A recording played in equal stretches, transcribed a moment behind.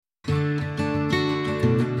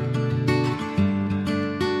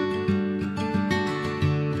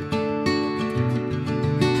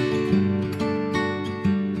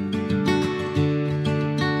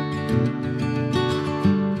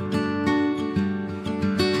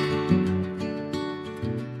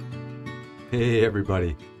Hey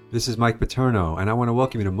everybody, this is Mike Paterno, and I want to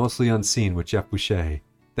welcome you to Mostly Unseen with Jeff Boucher.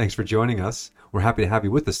 Thanks for joining us. We're happy to have you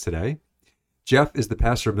with us today. Jeff is the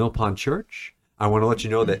pastor of Mill Pond Church. I want to let you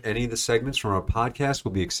know that any of the segments from our podcast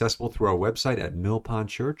will be accessible through our website at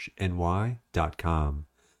millpondchurchny.com.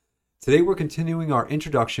 Today we're continuing our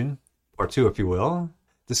introduction, part 2 if you will,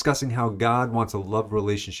 discussing how God wants a love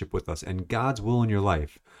relationship with us and God's will in your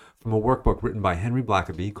life from a workbook written by Henry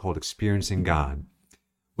Blackaby called Experiencing God,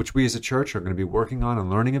 which we as a church are going to be working on and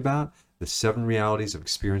learning about, the 7 realities of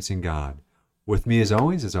experiencing God. With me as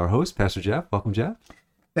always is our host, Pastor Jeff. Welcome, Jeff.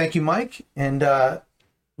 Thank you, Mike. And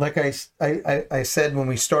like I said when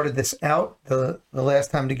we started this out, the last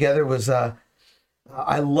time together was,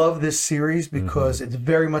 I love this series because it's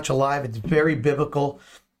very much alive. It's very biblical.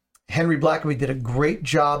 Henry Blackaby did a great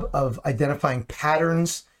job of identifying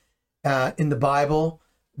patterns in the Bible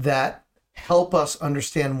that help us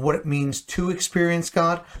understand what it means to experience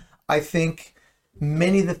God. I think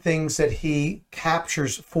many of the things that he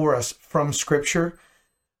captures for us from Scripture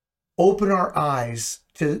open our eyes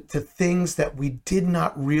to things that we did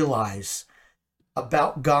not realize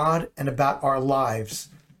about God and about our lives.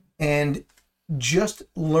 And just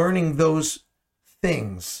learning those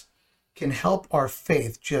things can help our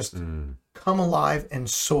faith just come alive and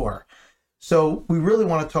soar. So we really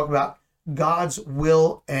want to talk about God's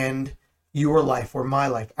will and your life or my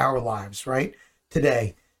life, our lives, right,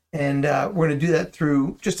 today. And we're going to do that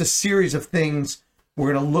through just a series of things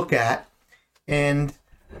we're going to look at. And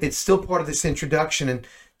it's still part of this introduction. And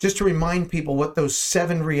just to remind people what those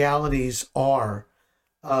 7 realities are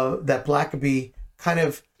that Blackaby kind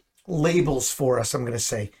of labels for us, I'm going to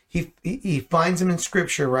say. He finds them in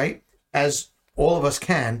Scripture, right, as all of us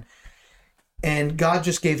can. And God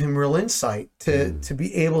just gave him real insight to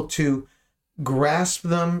be able to grasp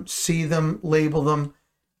them, see them, label them,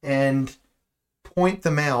 and point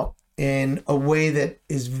them out in a way that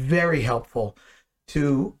is very helpful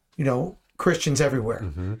to, Christians everywhere.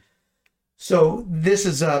 So this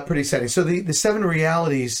is pretty exciting. So the 7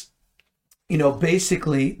 realities,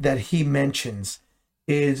 basically that he mentions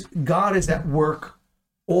is God is at work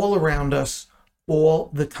all around us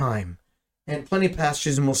all the time. And plenty of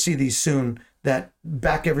passages, and we'll see these soon, that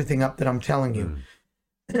back everything up that I'm telling you.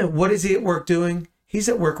 What is he at work doing? He's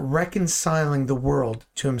at work reconciling the world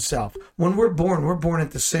to himself. When we're born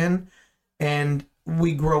into sin, and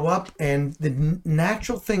we grow up, and the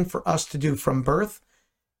natural thing for us to do from birth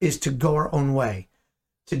is to go our own way,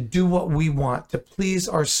 to do what we want, to please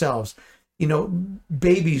ourselves.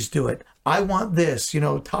 Babies do it. I want this.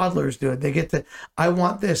 Toddlers do it. They get to, I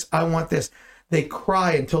want this. I want this. They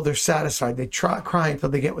cry until they're satisfied. They cry until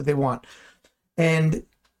they get what they want. And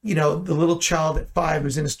the little child at 5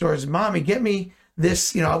 who's in the store says, "Mommy, get me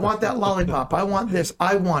this, I want that lollipop. I want this.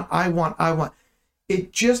 I want.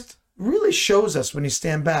 It just really shows us when you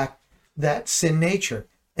stand back that sin nature.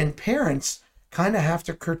 And parents kind of have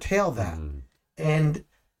to curtail that and,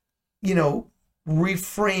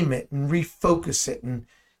 reframe it and refocus it. And,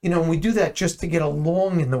 and we do that just to get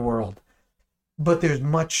along in the world. But there's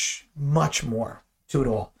much, much more to it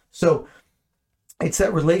all. So it's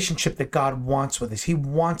that relationship that God wants with us. He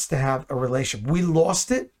wants to have a relationship. We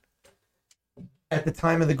lost it at the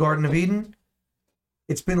time of the Garden of Eden.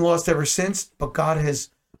 It's been lost ever since, but God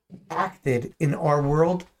has acted in our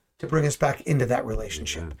world to bring us back into that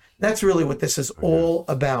relationship. That's really what this is all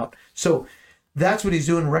about. So that's what he's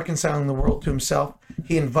doing, reconciling the world to himself.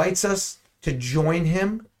 He invites us to join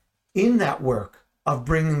him in that work of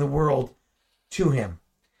bringing the world to him.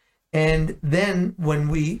 And then when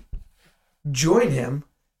we join him,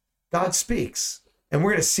 God speaks. And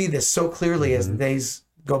we're going to see this so clearly as the days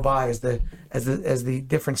go by, as the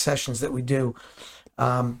different sessions that we do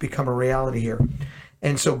become a reality here.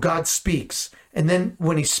 And so God speaks. And then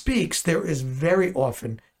when he speaks, there is very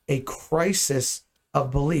often a crisis of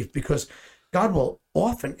belief, because God will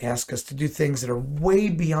often ask us to do things that are way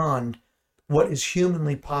beyond what is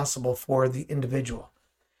humanly possible for the individual.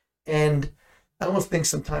 And I almost think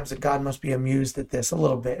sometimes that God must be amused at this a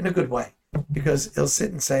little bit, in a good way, because he'll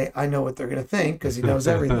sit and say, "I know what they're going to think," because he knows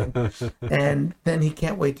everything. And then he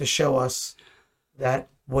can't wait to show us that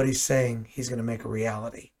what he's saying, he's going to make a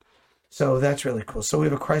reality. So that's really cool. So we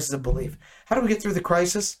have a crisis of belief. How do we get through the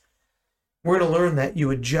crisis? We're going to learn that you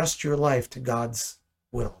adjust your life to God's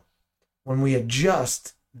will. When we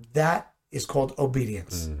adjust, that is called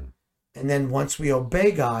obedience. And then once we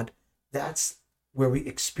obey God, that's where we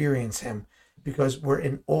experience him, because we're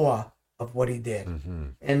in awe of what he did.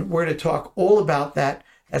 And we're going to talk all about that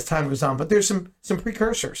as time goes on. But there's some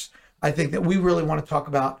precursors, I think, that we really want to talk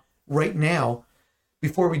about right now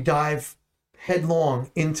before we dive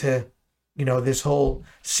headlong into, this whole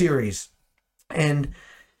series. And,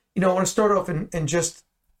 I want to start off and just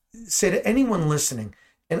say to anyone listening,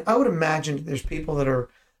 and I would imagine there's people that are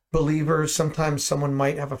believers. Sometimes someone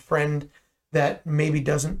might have a friend that maybe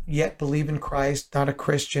doesn't yet believe in Christ, not a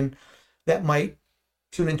Christian, that might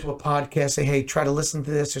tune into a podcast, say, hey, try to listen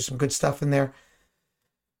to this. There's some good stuff in there.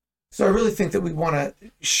 So I really think that we want to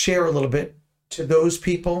share a little bit to those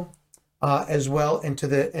people as well, and to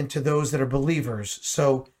those that are believers.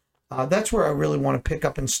 So that's where I really want to pick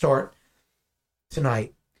up and start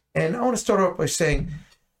tonight. And I want to start off by saying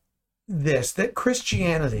this, that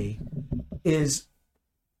Christianity is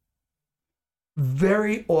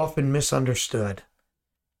very often misunderstood.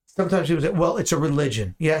 Sometimes people say, well, it's a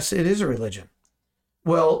religion. Yes, it is a religion.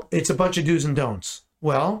 Well, it's a bunch of do's and don'ts.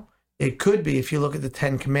 Well, it could be, if you look at the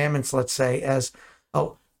 10 Commandments, let's say, as,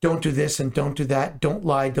 oh, don't do this and don't do that. Don't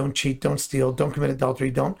lie, don't cheat, don't steal, don't commit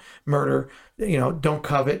adultery, don't murder, don't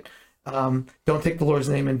covet, don't take the Lord's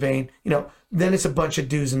name in vain. Then it's a bunch of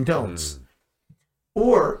do's and don'ts.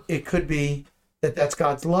 Or it could be that that's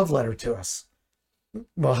God's love letter to us.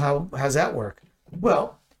 Well, how's that work?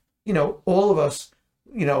 Well, all of us,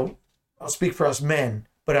 I'll speak for us men,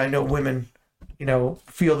 but I know women,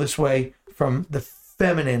 feel this way from the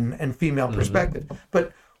feminine and female perspective.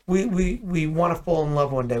 But we want to fall in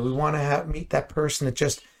love one day. We want to meet that person that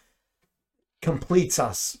just completes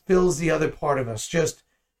us, fills the other part of us. Just,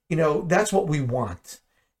 that's what we want.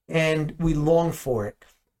 And we long for it.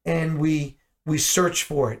 And we search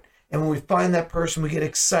for it. And when we find that person, we get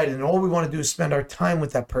excited. And all we want to do is spend our time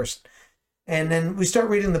with that person. And then we start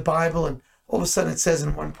reading the Bible, and all of a sudden it says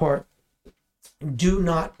in one part, do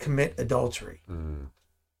not commit adultery.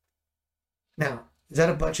 Now, is that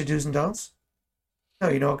a bunch of do's and don'ts? No,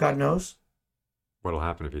 you know what God knows? What'll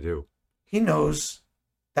happen if you do? He knows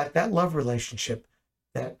that love relationship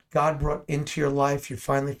that God brought into your life, you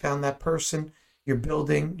finally found that person, you're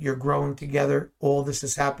building, you're growing together, all this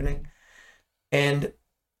is happening, and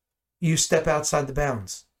you step outside the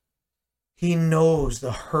bounds. He knows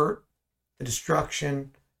the hurt, the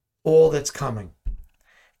destruction, all that's coming.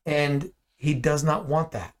 And he does not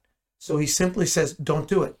want that. So he simply says, don't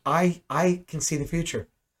do it. I can see the future.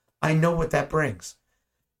 I know what that brings.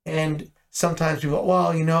 And sometimes people go,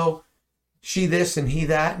 well, she this and he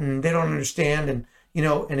that, and they don't understand. And,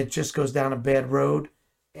 and it just goes down a bad road,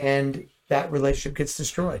 and that relationship gets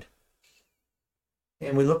destroyed.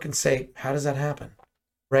 And we look and say, how does that happen?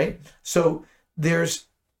 Right? So there's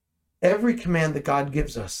every command that God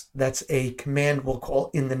gives us. That's a command we'll call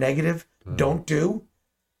in the negative, don't do.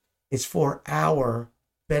 It's for our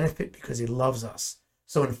benefit because he loves us.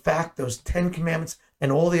 So in fact, those 10 commandments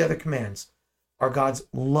and all the other commands are God's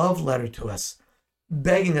love letter to us,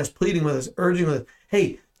 begging us, pleading with us, urging with us,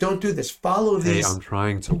 hey, don't do this. Follow these. Hey, I'm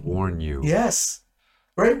trying to warn you. Yes.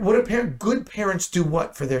 Right? What good parents do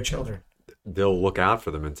what for their children? They'll look out for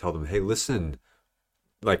them and tell them, hey, listen,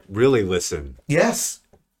 like really listen. Yes.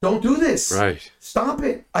 Don't do this. Right. Stop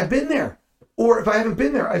it. I've been there. Or if I haven't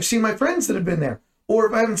been there, I've seen my friends that have been there. Or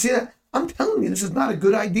if I haven't seen that, I'm telling you, this is not a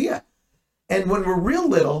good idea. And when we're real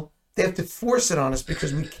little, they have to force it on us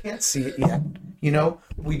because we can't see it yet.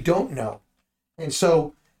 We don't know. And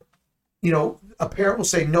so, a parent will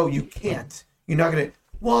say, no, you can't. You're not going to,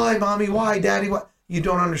 why, mommy, why, daddy, why? You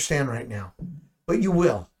don't understand right now. But you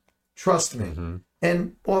will. Trust me.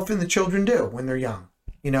 And often the children do when they're young.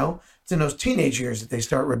 It's in those teenage years that they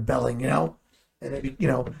start rebelling, and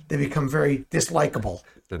they become very dislikable.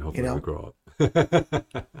 Then hopefully they grow up.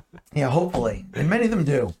 Yeah, hopefully. And many of them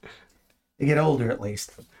do. They get older at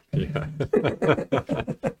least. Yeah.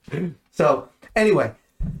 So anyway,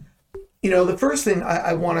 the first thing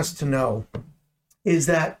I want us to know is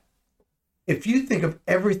that if you think of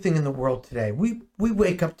everything in the world today, we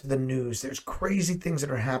wake up to the news. There's crazy things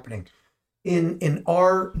that are happening in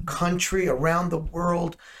our country, around the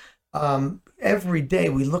world. Every day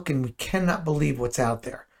we look and we cannot believe what's out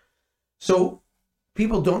there. So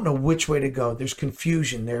people don't know which way to go. There's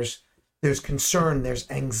confusion. There's concern. There's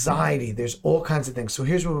anxiety. There's all kinds of things. So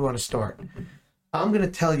here's where we want to start. I'm going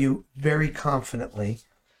to tell you very confidently,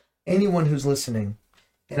 anyone who's listening,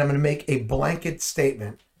 and I'm going to make a blanket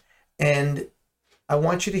statement, and I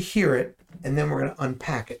want you to hear it, and then we're going to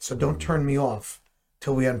unpack it. So don't turn me off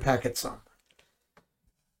till we unpack it some.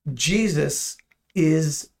 Jesus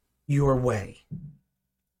is your way.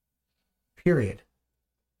 Period.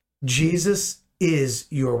 Jesus is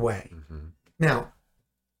your way. Now,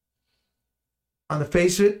 on the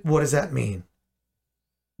face of it, what does that mean?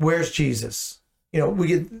 Where's Jesus? We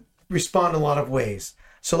can respond in a lot of ways.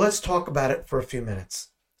 So let's talk about it for a few minutes.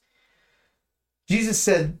 Jesus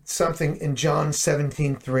said something in John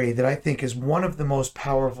 17:3 that I think is one of the most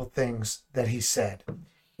powerful things that he said.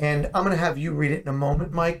 And I'm going to have you read it in a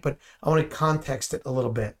moment, Mike, but I want to context it a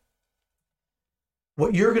little bit.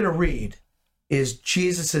 What you're going to read is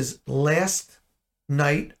Jesus's last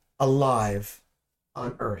night alive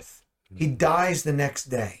on earth. He dies the next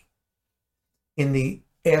day in the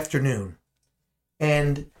afternoon.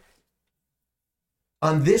 And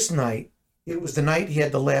on this night, it was the night he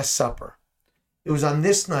had the Last Supper. It was on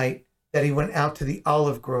this night that he went out to the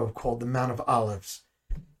olive grove called the Mount of Olives.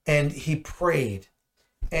 And he prayed.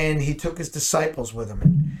 And he took his disciples with him.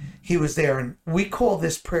 And he was there. And we call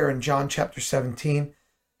this prayer in John chapter 17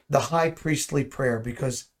 the high priestly prayer,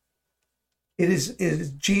 because it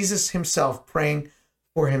is Jesus himself praying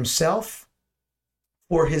for himself,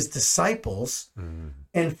 for his disciples,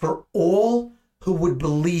 and for all who would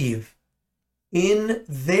believe in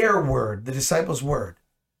their word, the disciples' word,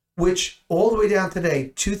 which all the way down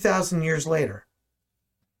today, 2,000 years later,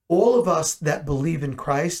 all of us that believe in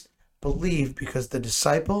Christ believe because the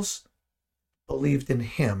disciples believed in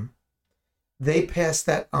him. They passed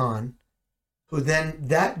that on, who then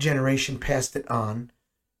that generation passed it on,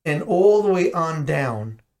 and all the way on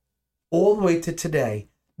down, all the way to today,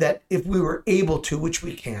 that if we were able to, which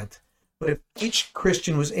we can't, but if each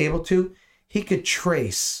Christian was able to, he could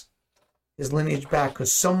trace his lineage back,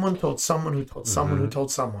 because someone told someone who told someone who told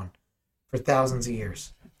someone for thousands of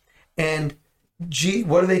years. And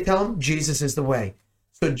what do they tell him? Jesus is the way.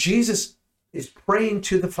 So Jesus is praying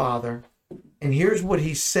to the Father, and here's what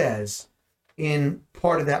he says in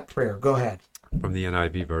part of that prayer. Go ahead. From the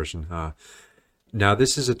NIV version. Now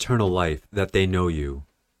this is eternal life, that they know you,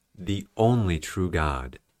 the only true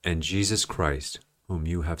God, and Jesus Christ, whom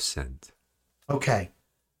you have sent. Okay.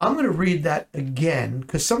 I'm going to read that again,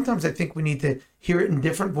 because sometimes I think we need to hear it in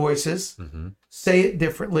different voices, say it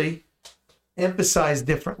differently, emphasize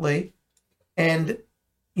differently, and,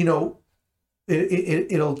 you know,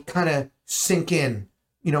 it'll kind of sink in,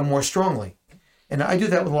 you know, more strongly. And I do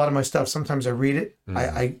that with a lot of my stuff. Sometimes I read it.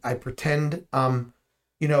 I pretend,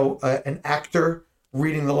 you know, an actor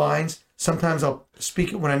reading the lines. Sometimes I'll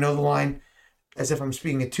speak it when I know the line as if I'm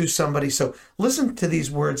speaking it to somebody. So listen to these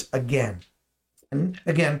words again. And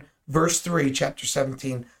again, verse 3, chapter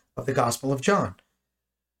 17 of the Gospel of John.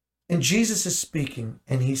 And Jesus is speaking,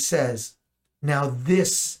 and he says, now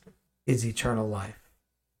this is eternal life.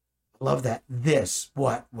 I love that. This,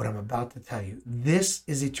 what I'm about to tell you. This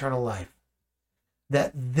is eternal life.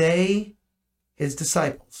 That they, his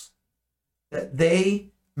disciples, that they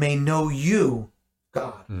may know you,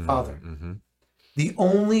 God, Father, the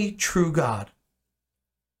only true God,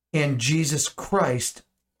 and Jesus Christ,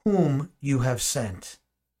 whom you have sent.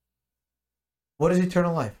 What is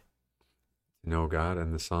eternal life? Know God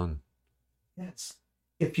and the Son. Yes.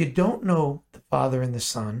 If you don't know the Father and the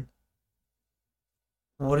Son,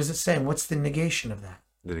 what is it saying? What's the negation of that?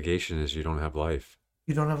 The negation is you don't have life.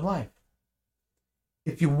 You don't have life.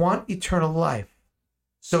 If you want eternal life,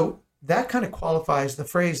 so that kind of qualifies the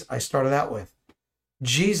phrase I started out with.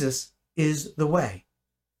 Jesus is the way.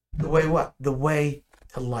 The way what? The way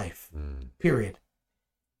to life. Period.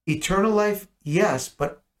 Eternal life, yes,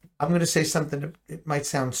 but I'm going to say something that it might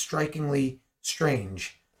sound strikingly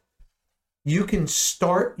strange. You can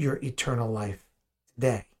start your eternal life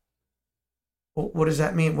today. Well, what does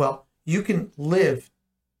that mean? Well, you can live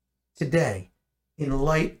today in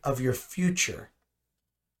light of your future,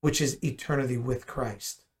 which is eternity with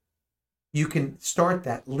Christ. You can start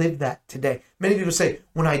that, live that today. Many people say,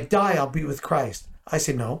 when I die, I'll be with Christ. I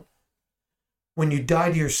say, no. When you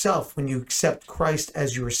die to yourself, when you accept Christ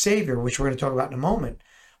as your Savior, which we're going to talk about in a moment,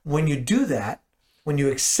 when you do that, when you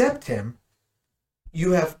accept him,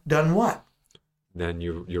 you have done what? Then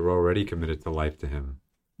you're already committed to life to him.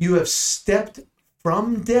 You have stepped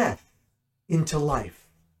from death into life.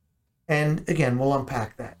 And again, we'll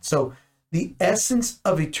unpack that. So the essence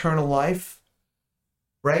of eternal life,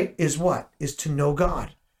 right, is what? Is to know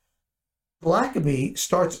God. Blackaby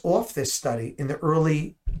starts off this study in the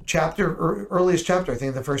earliest chapter, I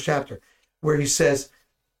think the first chapter, where he says,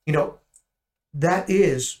 you know, that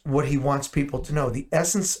is what he wants people to know. The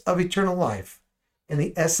essence of eternal life and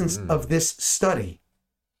the essence of this study,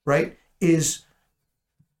 right, is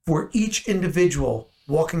for each individual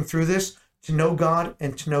walking through this to know God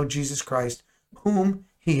and to know Jesus Christ, whom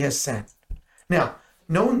he has sent. Now,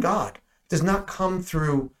 knowing God does not come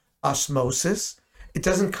through osmosis. It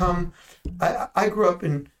doesn't come, I grew up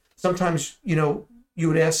in, sometimes, you know, you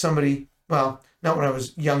would ask somebody, well, not when I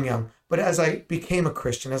was young, but as I became a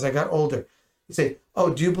Christian, as I got older, you'd say,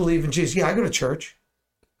 oh, do you believe in Jesus? Yeah, I go to church.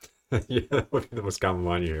 Yeah, that would be the most common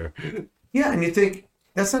line you hear. Yeah, and you think,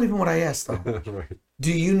 that's not even what I asked, though. Right.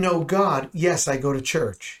 Do you know God? Yes, I go to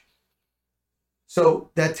church.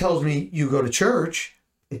 So that tells me you go to church,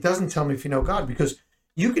 It doesn't tell me if you know God, because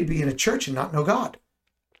you could be in a church and not know God,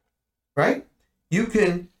 right? You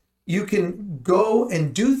can go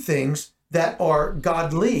and do things that are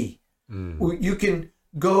godly. You can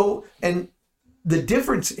go, and the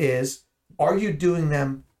difference is, are you doing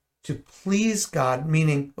them to please God?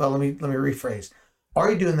 Meaning, well, let me rephrase.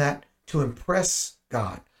 Are you doing that to impress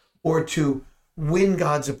God or to win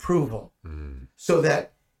God's approval so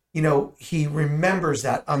that, he remembers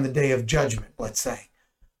that on the day of judgment, let's say?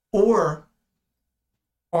 Or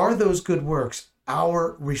are those good works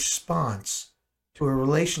our response to a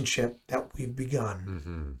relationship that we've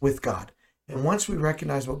begun with God? And once we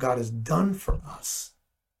recognize what God has done for us,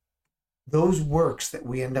 those works that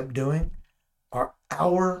we end up doing are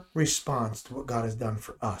our response to what God has done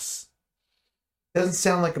for us. Doesn't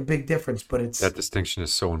sound like a big difference, but it's... That distinction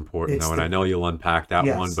is so important, though, and I know you'll unpack that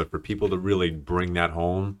one, but for people to really bring that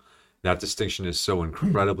home, that distinction is so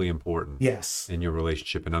incredibly important in your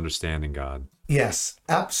relationship and understanding God. Yes,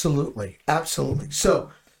 absolutely. Absolutely.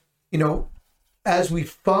 So, as we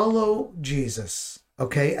follow Jesus,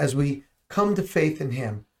 okay, as we come to faith in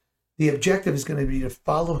him, the objective is going to be to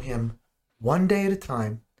follow him one day at a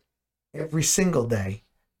time, every single day,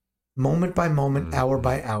 moment by moment, hour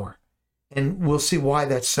by hour. And we'll see why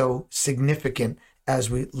that's so significant as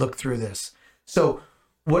we look through this. So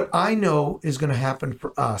what I know is going to happen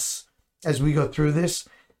for us as we go through this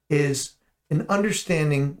is an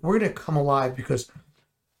understanding. We're going to come alive, because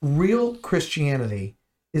real Christianity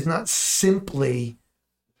is not simply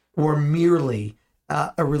or merely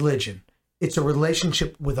a religion. It's a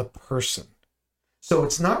relationship with a person. So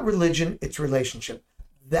it's not religion, it's relationship.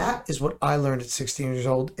 That is what I learned at 16 years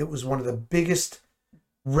old. It was one of the biggest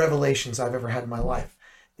revelations I've ever had in my life.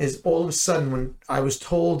 Is all of a sudden, when I was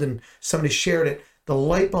told and somebody shared it, the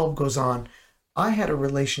light bulb goes on. I had a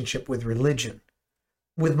relationship with religion,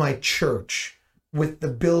 with my church, with the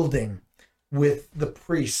building, with the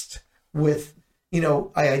priest, with,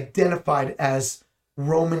 I identified as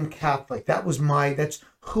Roman Catholic. That's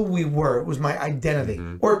who we were. It was my identity,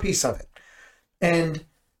 or a piece of it. And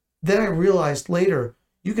then I realized later,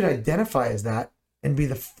 you could identify as that and be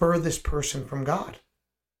the furthest person from God.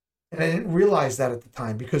 And I didn't realize that at the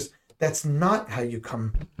time, because that's not how you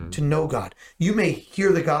come to know God. You may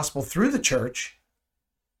hear the gospel through the church,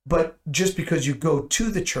 but just because you go to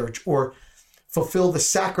the church or fulfill the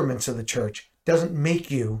sacraments of the church doesn't make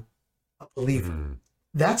you a believer.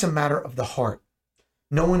 That's a matter of the heart.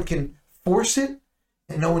 No one can force it,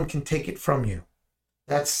 and no one can take it from you.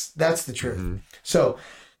 That's the truth. So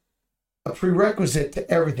a prerequisite to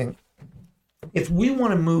everything, if we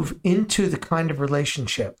want to move into the kind of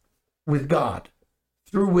relationship with God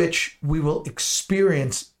through which we will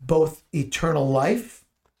experience both eternal life,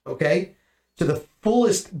 okay, to the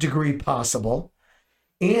fullest degree possible,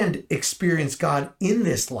 and experience God in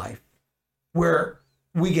this life where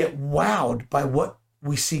we get wowed by what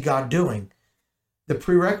we see God doing, the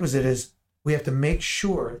prerequisite is we have to make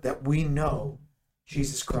sure that we know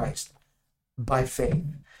Jesus Christ by faith.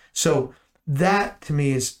 So that to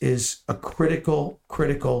me is a critical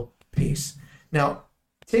piece. Now,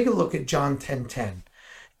 take a look at John 10:10.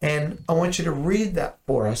 And I want you to read that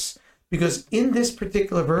for us, because in this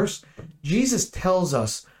particular verse, Jesus tells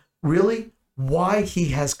us really why he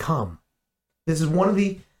has come. This is one of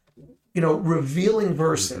the, revealing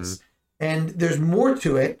verses. And there's more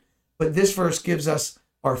to it, but this verse gives us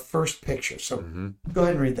our first picture. So go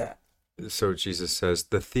ahead and read that. So Jesus says,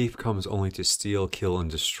 "The thief comes only to steal, kill, and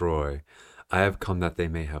destroy. I have come that they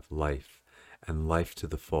may have life, and life to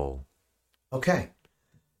the full." Okay.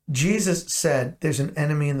 Jesus said there's an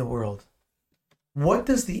enemy in the world. What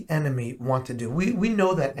does the enemy want to do? We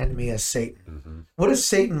know that enemy as Satan. What does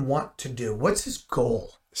Satan want to do? What's his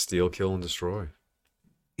goal? Steal, kill, and destroy.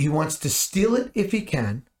 He wants to steal it if he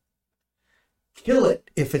can, kill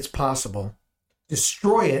it if it's possible,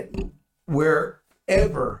 destroy it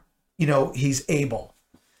wherever, he's able.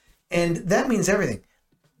 And that means everything.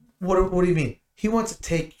 What do you mean? He wants to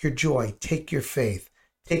take your joy, take your faith,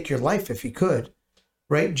 take your life if he could,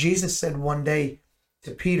 right? Jesus said one day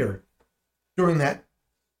to Peter during that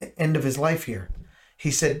end of his life here, he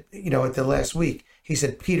said, at the last week, he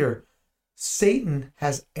said, "Peter, Satan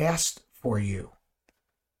has asked for you.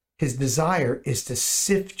 His desire is to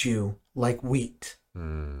sift you like wheat."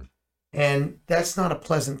 And that's not a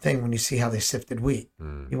pleasant thing when you see how they sifted wheat.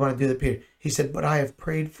 You want to do that, Peter? He said, "But I have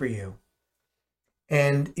prayed for you."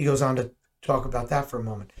 And he goes on to talk about that for a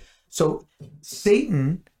moment. So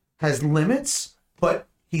Satan has limits, but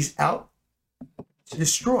he's out to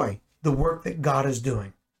destroy the work that God is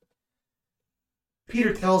doing.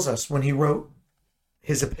 Peter tells us when he wrote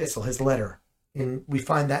his epistle, his letter, and we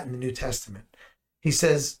find that in the New Testament. He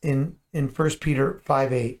says in 1 Peter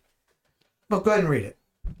 5:8, well, go ahead and read it.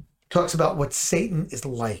 Talks about what Satan is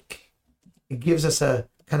like. It gives us a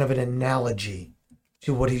kind of an analogy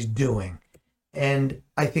to what he's doing. And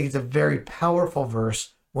I think it's a very powerful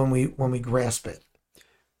verse when we grasp it.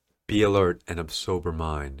 Be alert and of sober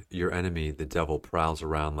mind. Your enemy, the devil, prowls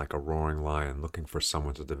around like a roaring lion looking for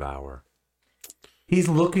someone to devour. He's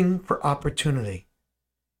looking for opportunity.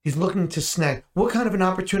 He's looking to snag. What kind of an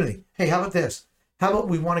opportunity? Hey, how about this? How about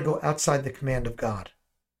we want to go outside the command of God?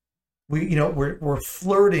 We're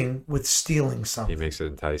flirting with stealing something. He makes it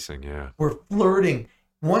enticing, yeah. We're flirting.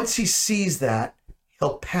 Once he sees that,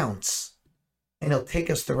 he'll pounce and he'll take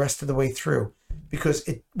us the rest of the way through, because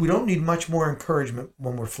we don't need much more encouragement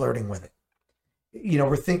when we're flirting with it.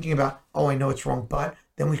 We're thinking about, oh, I know it's wrong, but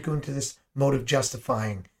then we go into this mode of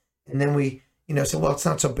justifying. And then we, say, well, it's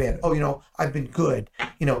not so bad. Oh, I've been good.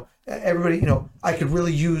 Everybody, I could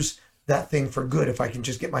really use that thing for good if I can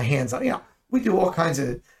just get my hands on it. We do all kinds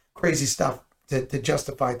of crazy stuff to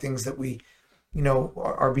justify things that we,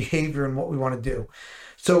 our behavior and what we want to do.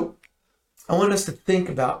 So I want us to think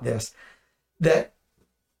about this, that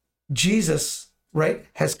Jesus, right,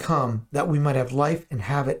 has come that we might have life and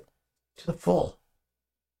have it to the full,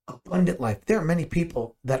 abundant life. There are many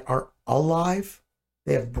people that are alive.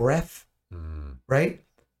 They have breath, right?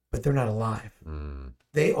 But they're not alive.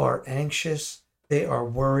 They are anxious. They are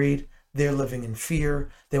worried. They're living in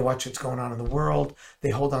fear. They watch what's going on in the world.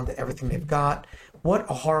 They hold on to everything they've got. What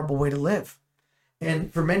a horrible way to live.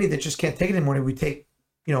 And for many that just can't take it anymore, we take,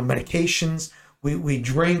 medications, we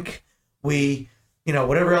drink, we,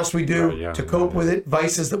 whatever else we do to cope with it,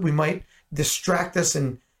 vices that we might distract us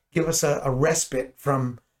and give us a respite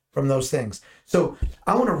from those things. So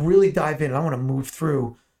I want to really dive in. I want to move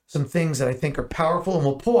through some things that I think are powerful, and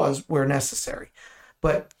we'll pause where necessary.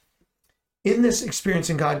 But in this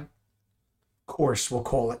Experiencing God course, we'll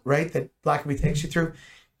call it, right, that Blackaby takes you through,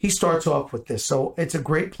 he starts off with this. So it's a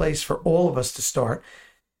great place for all of us to start.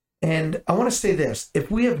 And I want to say this: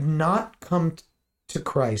 if we have not come to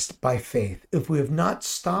Christ by faith, if we have not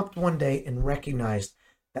stopped one day and recognized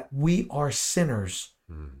that we are sinners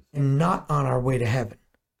and not on our way to heaven,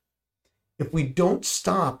 if we don't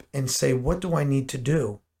stop and say, what do I need to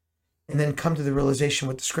do? And then come to the realization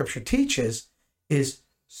what the scripture teaches is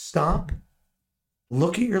stop,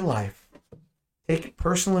 look at your life, take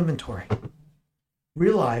personal inventory,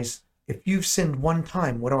 realize if you've sinned one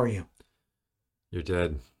time, what are you? You're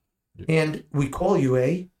dead. And we call you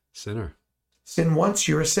a sinner. Sin once,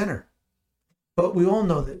 you're a sinner. But we all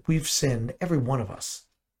know that we've sinned, every one of us,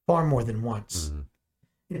 far more than once.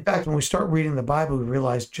 In fact, when we start reading the Bible, we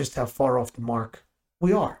realize just how far off the mark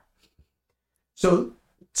we are. So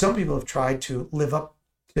some people have tried to live up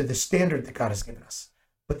to the standard that God has given us,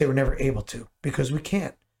 but they were never able to, because we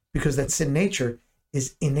can't, because that sin nature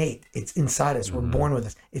is innate. It's inside us. We're born with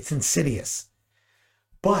it. It's insidious.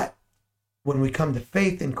 But when we come to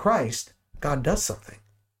faith in Christ, God does something.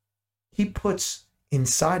 He puts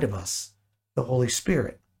inside of us the Holy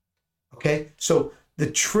Spirit. Okay? So the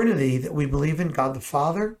Trinity that we believe in, God the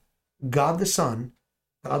Father, God the Son,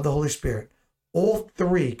 God the Holy Spirit, all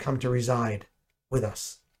three come to reside with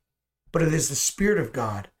us. But it is the Spirit of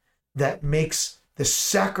God that makes the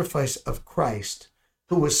sacrifice of Christ,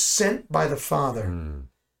 who was sent by the Father,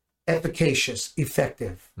 efficacious,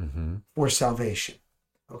 effective for salvation.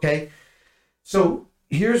 Okay? So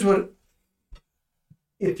here's what,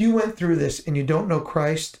 if you went through this and you don't know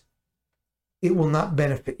Christ, it will not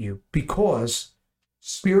benefit you, because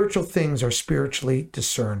spiritual things are spiritually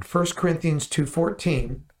discerned. 1 Corinthians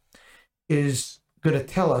 2:14 is going to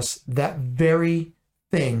tell us that very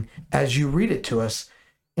thing as you read it to us.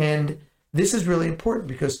 And this is really important,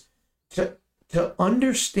 because to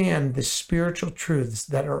understand the spiritual truths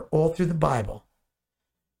that are all through the Bible,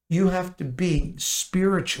 you have to be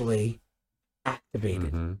spiritually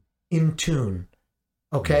activated, in tune,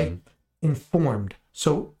 okay, informed.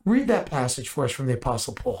 So read that passage for us from the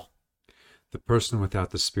Apostle Paul. The person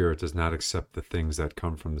without the Spirit does not accept the things that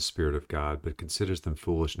come from the Spirit of God, but considers them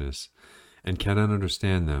foolishness, and cannot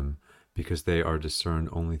understand them, because they are discerned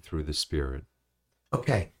only through the Spirit.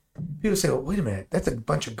 Okay. People say, well, wait a minute, that's a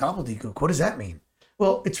bunch of gobbledygook. What does that mean?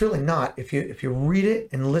 Well, it's really not. If you read it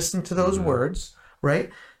and listen to those words,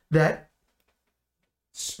 right, that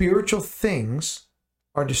spiritual things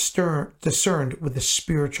are discerned with the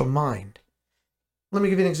spiritual mind. Let me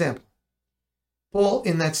give you an example. Paul,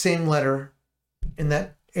 in that same letter, in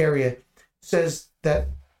that area, says that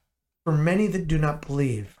for many that do not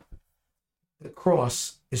believe, the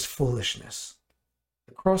cross is foolishness.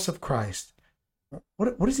 The cross of Christ.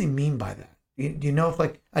 What does he mean by that? Do you know if,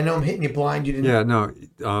 like, I know I'm hitting you blind. You didn't. Yeah,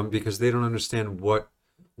 no, because they don't understand what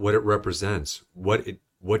it represents,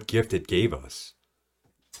 what gift it gave us,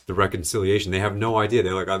 the reconciliation. They have no idea.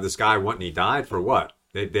 They're like, oh, this guy went and he died for what?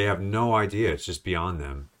 They have no idea. It's just beyond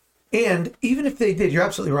them. And even if they did, you're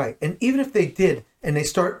absolutely right. And even if they did, and they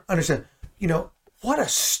start understanding, what a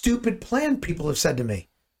stupid plan people have said to me.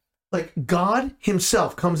 Like, God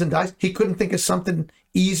himself comes and dies. He couldn't think of something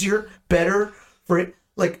easier, better for it.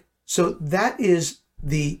 Like, so that is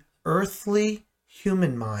the earthly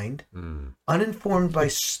human mind, uninformed by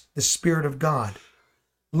the Spirit of God,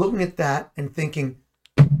 looking at that and thinking,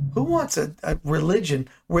 who wants a religion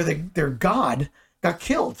where their God got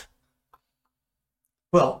killed?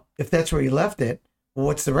 Well, if that's where he left it,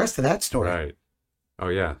 what's the rest of that story? Right. Oh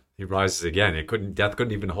yeah, he rises again. Death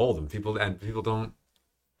couldn't even hold him. People don't.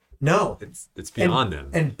 No, it's beyond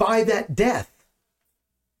them. And by that death,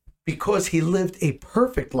 because he lived a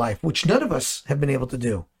perfect life, which none of us have been able to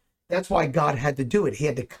do. That's why God had to do it. He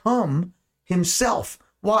had to come himself.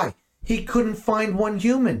 Why? He couldn't find one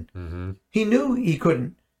human. Mm-hmm. He knew he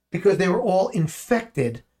couldn't, because they were all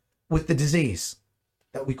infected with the disease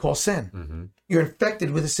that we call sin. Mm-hmm. You're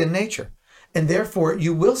infected with a sin nature, and therefore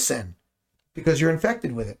you will sin because you're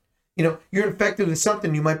infected with it. You're infected with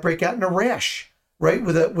something, you might break out in a rash, right?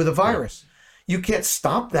 With a virus. You can't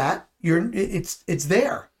stop that. It's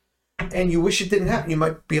there. And you wish it didn't happen. You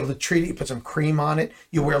might be able to treat it. You put some cream on it.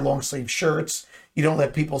 You wear long sleeve shirts. You don't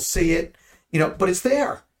let people see it, but it's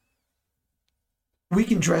there. We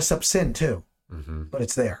can dress up sin too, but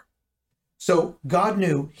it's there. So God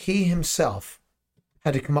knew he himself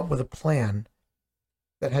had to come up with a plan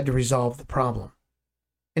that had to resolve the problem.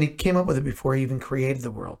 And he came up with it before he even created the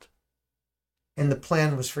world. And the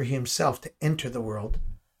plan was for himself to enter the world,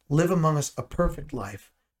 live among us a perfect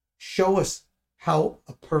life, show us how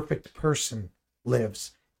a perfect person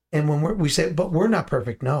lives. And when we say, but we're not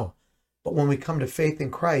perfect, no. But when we come to faith in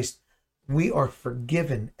Christ, we are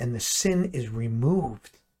forgiven and the sin is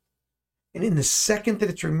removed. And in the second that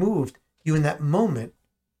it's removed, you in that moment,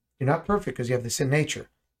 you're not perfect because you have the sin nature,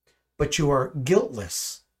 but you are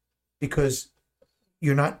guiltless because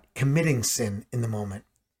you're not committing sin in the moment.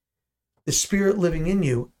 The Spirit living in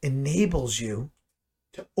you enables you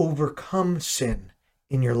to overcome sin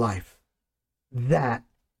in your life. That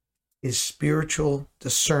is spiritual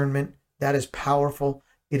discernment. That is powerful.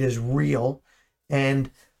 It is real.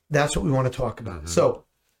 And that's what we want to talk about. So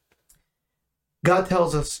God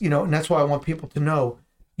tells us, and that's why I want people to know,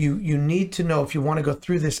 you need to know, if you want to go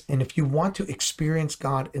through this, and if you want to experience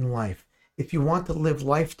God in life, if you want to live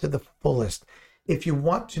life to the fullest, if you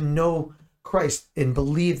want to know Christ and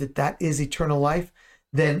believe that that is eternal life,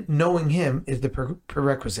 then knowing him is the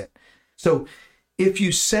prerequisite. So if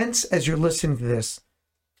you sense as you're listening to this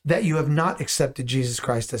that you have not accepted Jesus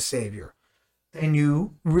Christ as Savior, and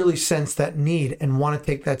you really sense that need and want to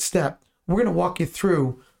take that step, we're going to walk you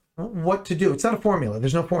through what to do. It's not a formula.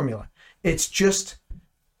 There's no formula. It's just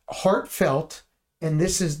heartfelt, and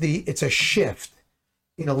it's a shift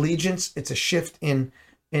in allegiance. It's a shift in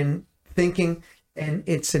thinking, and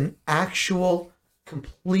it's an actual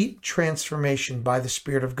complete transformation by the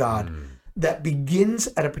Spirit of God that begins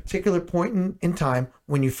at a particular point in time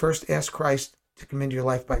when you first ask Christ to come into your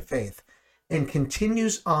life by faith, and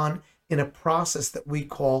continues on in a process that we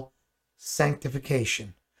call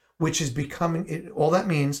sanctification, which is becoming, all that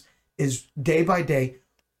means is day by day,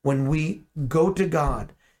 when we go to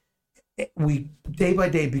God, we day by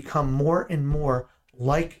day become more and more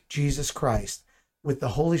like Jesus Christ with the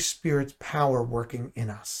Holy Spirit's power working in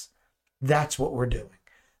us. That's what we're doing.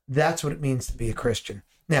 That's what it means to be a Christian.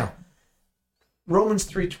 Now, Romans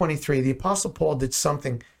 3:23, the Apostle Paul did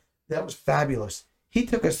something that was fabulous. He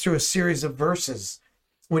took us through a series of verses.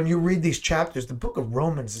 When you read these chapters, the book of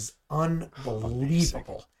Romans is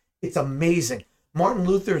unbelievable. It's amazing. Martin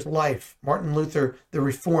Luther's life, Martin Luther, the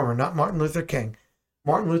Reformer, not Martin Luther King,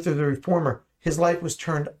 Martin Luther, the Reformer, his life was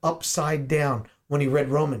turned upside down when he read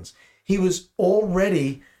Romans. He was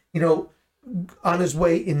already, on his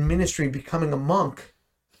way in ministry, becoming a monk,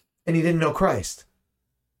 and he didn't know Christ.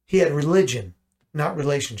 He had religion, not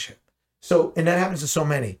relationship. So, and that happens to so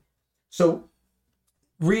many. So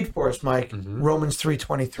read for us, Mike, Romans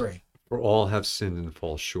 3:23. For all have sinned and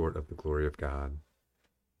fall short of the glory of God.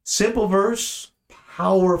 Simple verse,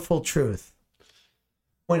 powerful truth.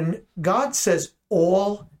 When God says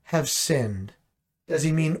all have sinned, does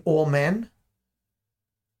he mean all men?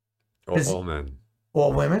 All men.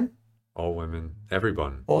 All women? All women.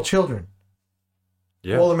 Everyone. All children?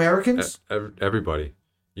 Yeah. All Americans? Everybody.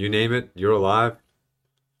 You name it, you're alive.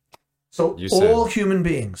 So You all sinned. human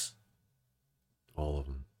beings. All of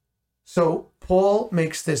them. So Paul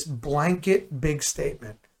makes this blanket big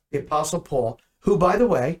statement. The Apostle Paul, who, by the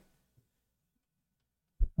way,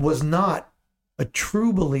 was not a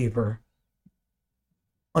true believer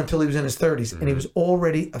until he was in his 30s, and he was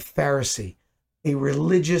already a Pharisee, a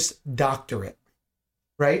religious doctorate,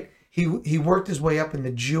 right? He worked his way up in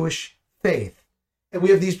the Jewish faith. And we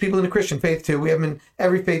have these people in the Christian faith too. We have them in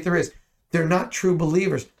every faith there is. They're not true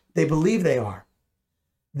believers. They believe they are.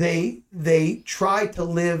 They try to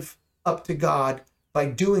live up to God by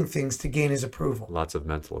doing things to gain his approval. Lots of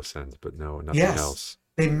mental assent, but nothing Yes, else.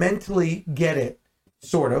 they mentally get it,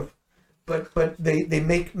 sort of, but they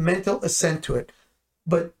make mental assent to it,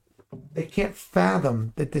 but they can't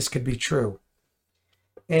fathom that this could be true.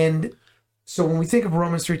 And so when we think of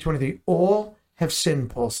Romans 3:23, all have sinned,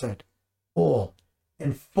 Paul said, all,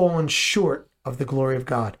 and fallen short of the glory of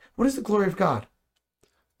God. What is the glory of God?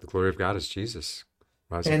 The glory of God is Jesus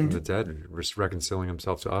rising And- from the dead, reconciling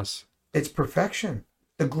himself to us. It's perfection.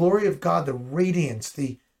 The glory of God, the radiance,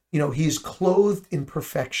 he's clothed in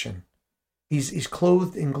perfection. He's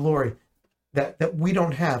clothed in glory that we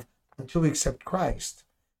don't have until we accept Christ.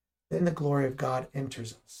 Then the glory of God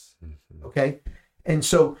enters us. Okay? And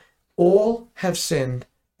so all have sinned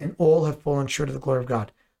and all have fallen short of the glory of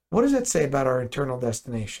God. What does that say about our eternal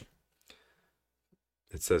destination?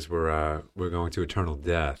 It says we're going to eternal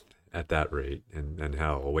death at that rate, and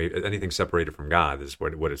hell. Anything separated from God is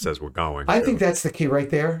what it says we're going. I to. think that's the key right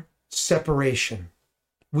there. Separation.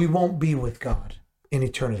 We won't be with God in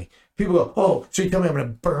eternity. People go, oh, so you tell me I'm going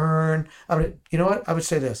to burn. You know what? I would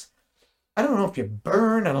say this. I don't know if you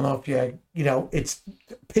burn. I don't know if it's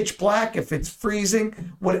pitch black, if it's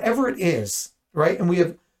freezing, whatever it is, right? And we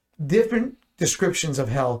have different descriptions of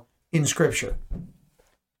hell in Scripture.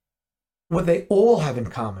 What they all have in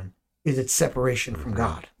common is its separation from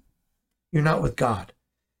God. You're not with God.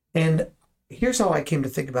 And here's how I came to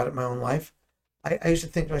think about it in my own life. I used to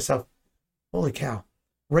think to myself, holy cow,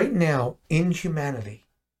 right now in humanity,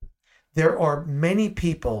 there are many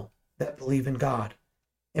people that believe in God.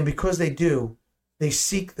 And because they do, they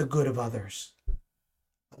seek the good of others.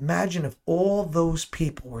 Imagine if all those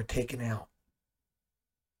people were taken out.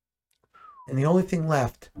 And the only thing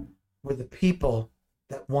left were the people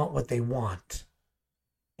that want what they want.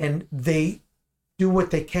 And they do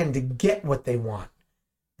what they can to get what they want.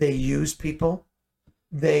 They use people.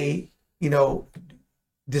 They,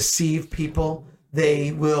 deceive people.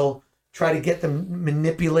 They will try to get them,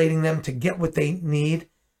 manipulating them to get what they need.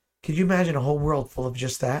 Could you imagine a whole world full of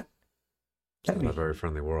just that? It's not a very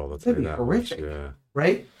friendly world. I'll tell That'd you be that horrific, much. Yeah.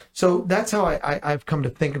 right? So that's how I've come to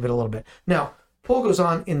think of it a little bit. Now, Paul goes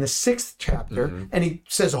on in the 6th chapter, and he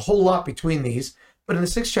says a whole lot between these, but in the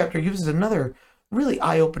 6th chapter, he gives us another really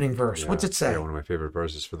eye-opening verse. Yeah, What's it say? yeah, one of my favorite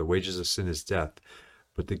verses. For the wages of sin is death,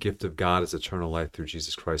 but the gift of God is eternal life through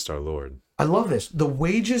Jesus Christ our Lord. I love this. The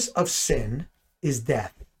wages of sin is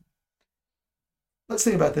death. Let's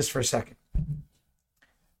think about this for a second.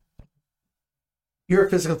 You're a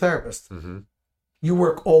physical therapist. Mm-hmm. You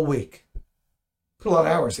work all week. Put a lot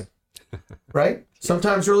of hours in, right?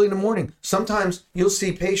 Sometimes early in the morning. Sometimes you'll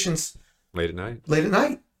see patients Late at night. late at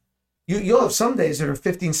night. You'll have some days that are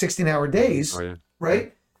 15, 16-hour days, Oh, yeah.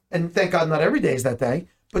 right? And thank God not every day is that day.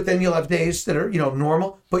 But then you'll have days that are,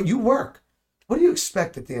 normal. But you work. What do you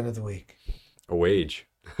expect at the end of the week? A wage,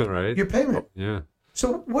 right? Your payment. Yeah.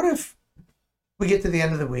 So what if we get to the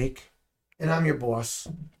end of the week and I'm your boss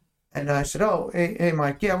and I said, oh, hey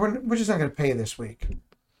Mike, yeah, we're just not going to pay you this week.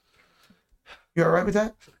 You all right with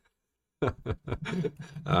that?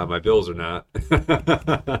 My bills are not.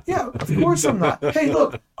 Yeah, of course I'm not. Hey,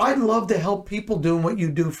 look, I'd love to help people doing what you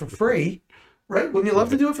do for free, right? Wouldn't you love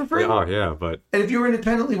to do it for free? Oh, yeah, but And if you were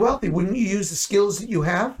independently wealthy, wouldn't you use the skills that you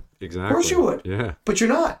have? exactly. Of course you would. Yeah, But you're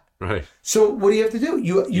not. right. So what do you have to do?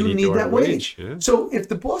 You need need your that wage. yeah. So if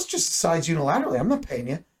the boss just decides unilaterally, I'm not paying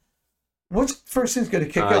you, what's the first thing's going to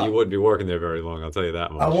kick up? You wouldn't be working there very long, I'll tell you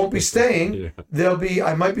that much. I won't be staying. Yeah.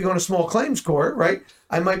 I might be going to small claims court, right?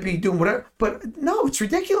 I might be doing whatever. But no, it's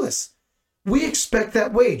ridiculous. We expect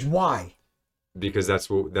that wage. Why? Because that's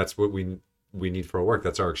what we need for our work.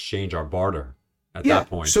 That's our exchange, our barter at Yeah. that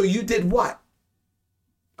point. So you did what?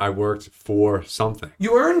 I worked for something.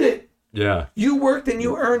 You earned it. Yeah. You worked and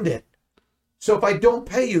you earned it. So if I don't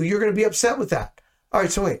pay you, you're going to be upset with that. All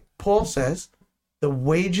right, so wait. Paul says the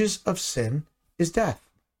wages of sin is death.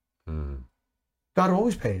 Mm-hmm. God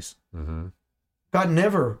always pays. Mm-hmm. God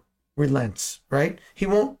never relents, right? He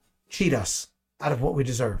won't cheat us out of what we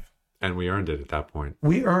deserve. And we earned it at that point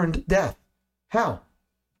We earned death. How?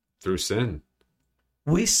 through sin.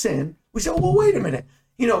 We sin. We say, oh, well, wait a minute.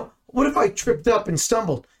 What if I tripped up and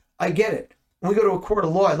stumbled? I get it. When we go to a court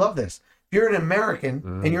of law, I love this. If you're an American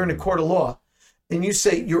and you're in a court of law and you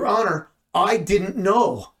say, Your Honor, I didn't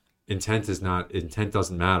know. Intent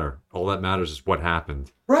doesn't matter. All that matters is what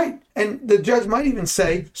happened. Right. And the judge might even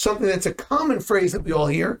say something that's a common phrase that we all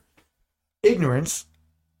hear. Ignorance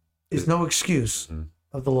is no excuse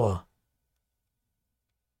of the law.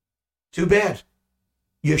 Too bad.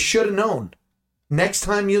 You should have known. Next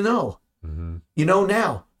time you know. You know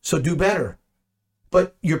now, so do better.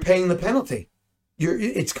 But you're paying the penalty.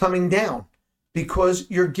 It's coming down because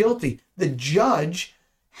you're guilty. The judge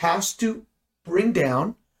has to bring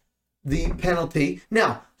down the penalty.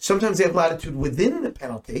 Now, sometimes they have latitude within the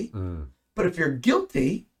penalty, but if you're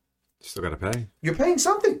guilty, You still got to pay. you're paying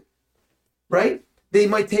something, right? They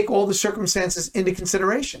might take all the circumstances into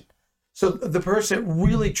consideration. So the person that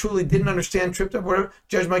really, truly didn't understand, tripped up, whatever,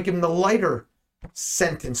 judge might give them the lighter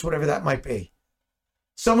sentence, whatever that might be.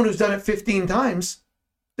 Someone who's done it 15 times,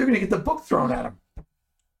 they're going to get the book thrown at them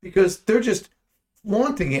because they're just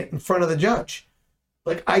flaunting it in front of the judge.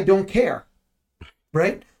 Like, I don't care,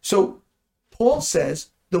 right? So Paul says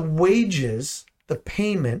the wages, the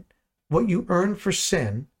payment, what you earn for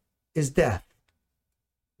sin is death.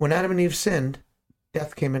 When Adam and Eve sinned,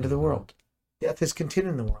 death came into the world. Death has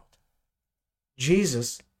continued in the world.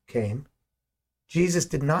 Jesus came. Jesus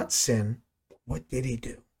did not sin. What did he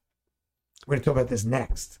do? We're going to talk about this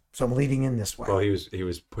next. So I'm leading in this way. Well, he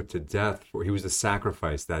was put to death. He was the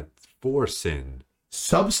sacrifice that for sin.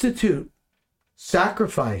 Substitute,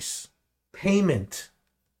 sacrifice, payment,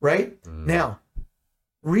 right? Now,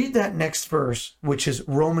 read that next verse, which is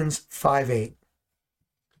Romans 5:8.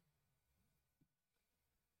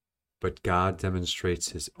 But God demonstrates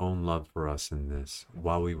his own love for us in this.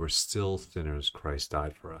 While we were still sinners, Christ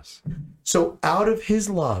died for us. So out of his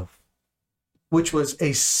love, which was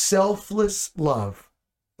a selfless love,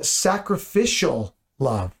 a sacrificial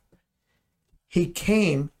love, he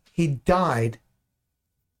came, he died,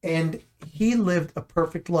 and he lived a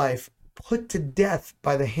perfect life, put to death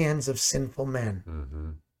by the hands of sinful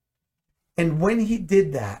men. And when he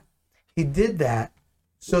did that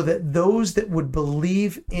so that those that would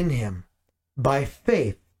believe in him by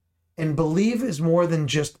faith, and believe is more than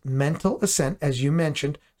just mental assent, as you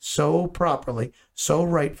mentioned so properly, so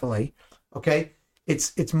rightfully, okay?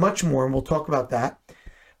 It's much more, and we'll talk about that.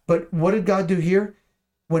 But what did God do here?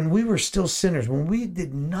 When we were still sinners, when we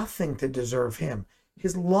did nothing to deserve him,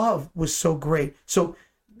 his love was so great. So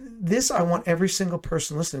this I want every single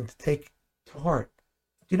person listening to take to heart.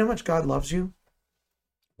 Do you know how much God loves you?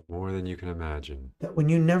 More than you can imagine. That when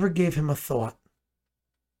you never gave him a thought,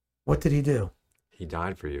 what did he do? He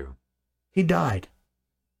died for you. He died.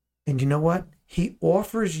 And you know what? He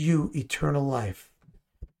offers you eternal life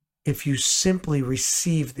if you simply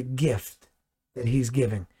receive the gift that he's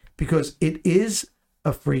giving. Because it is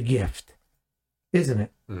a free gift, isn't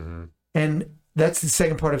it? And that's the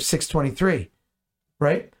second part of 6:23,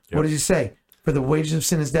 right? Yep. What does he say? For the wages of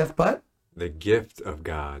sin is death, but? The gift of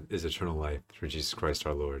God is eternal life through Jesus Christ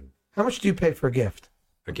our Lord. How much do you pay for a gift?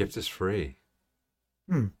 A gift is free.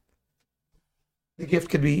 The gift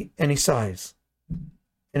could be any size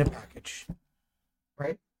in a package,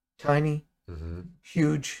 right? Tiny,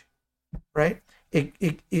 huge, right?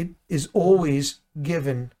 It is always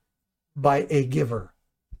given by a giver.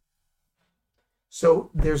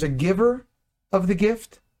 So there's a giver of the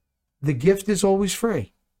gift. The gift is always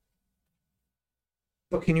free.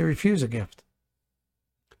 But can you refuse a gift?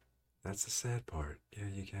 That's the sad part. Yeah,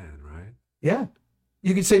 you can, right? Yeah.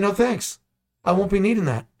 You can say, no, thanks. I won't be needing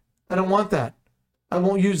that. I don't want that. I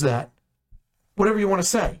won't use that. Whatever you want to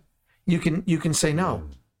say, you can say no.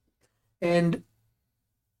 And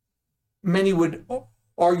many would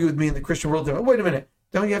argue with me in the Christian world. Wait a minute.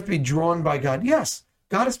 Don't you have to be drawn by God? Yes.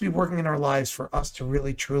 God has to be working in our lives for us to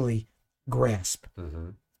really, truly grasp.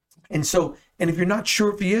 And so, and if you're not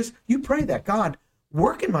sure if he is, you pray that, God,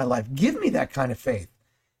 work in my life. Give me that kind of faith.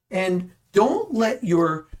 And don't let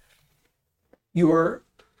your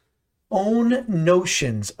own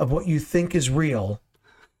notions of what you think is real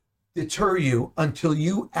deter you until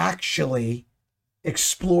you actually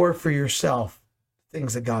explore for yourself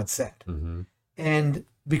things that God said. And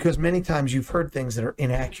because many times you've heard things that are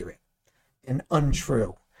inaccurate and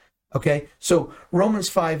untrue. Okay? So Romans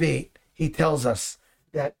 5:8, he tells us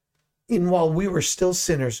that while we were still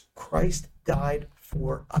sinners, Christ died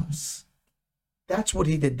for us. That's what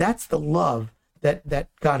he did. That's the love that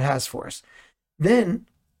God has for us. Then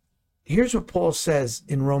here's what Paul says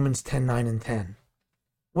in Romans 10:9 and 10.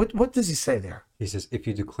 What does he say there? He says, if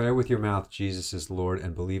you declare with your mouth Jesus is Lord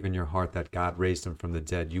and believe in your heart that God raised him from the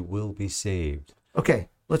dead, you will be saved. Okay,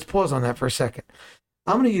 let's pause on that for a second.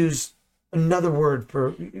 I'm going to use another word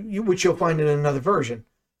for which you'll find in another version.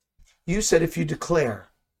 You said if you declare.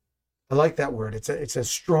 I like that word. It's a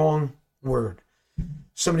strong word.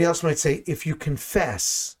 Somebody else might say if you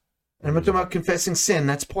confess. And I'm not talking about confessing sin.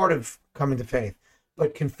 That's part of coming to faith.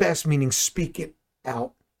 But confess meaning speak it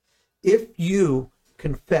out. If you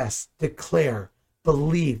confess, declare,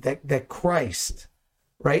 believe that Christ,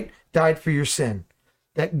 right, died for your sin,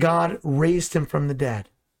 that God raised him from the dead,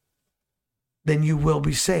 then you will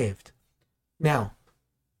be saved. Now,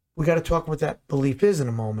 we got to talk what that belief is in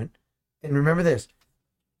a moment. And remember this,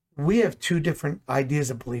 we have two different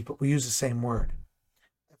ideas of belief, but we use the same word.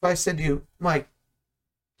 If I said to you, Mike,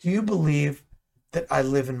 do you believe that I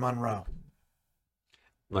live in Monroe?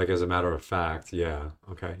 Like, as a matter of fact, yeah.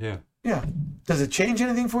 Okay, yeah. Yeah. Does it change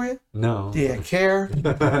anything for you? No. Do you care?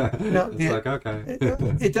 No. It's like, okay.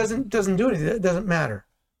 It doesn't do anything. It doesn't matter.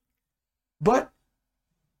 But,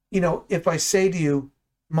 if I say to you,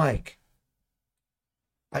 Mike,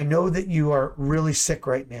 I know that you are really sick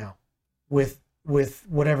right now with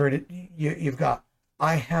whatever you've got.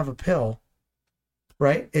 I have a pill,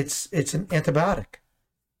 right? It's an antibiotic,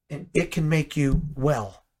 and it can make you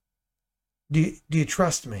well. Do you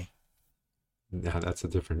trust me? Yeah, that's a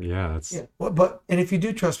different. Yeah, that's. Yeah. And if you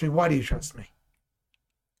do trust me, why do you trust me?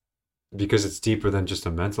 Because it's deeper than just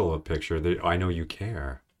a mental picture. I know you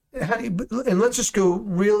care. How do you? And let's just go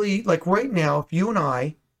really like right now. If you and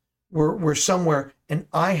I were somewhere, and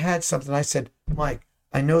I had something, I said, Mike,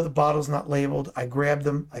 I know the bottle's not labeled. I grabbed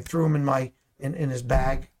them. I threw them in his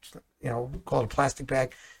bag. Called a plastic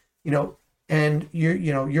bag. And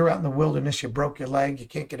you're out in the wilderness. You broke your leg. You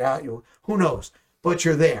can't get out. Who knows? But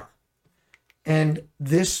you're there. And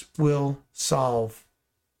this will solve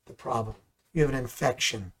the problem. You have an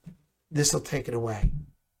infection. This will take it away.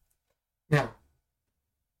 Now,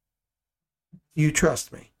 you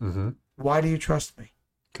trust me. Mm-hmm. Why do you trust me?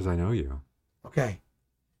 Because I know you. Okay.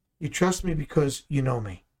 You trust me because you know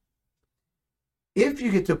me. If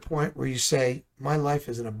you get to a point where you say, my life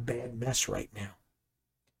is in a bad mess right now,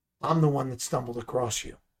 I'm the one that stumbled across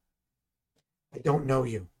you. I don't know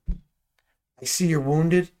you. I see you're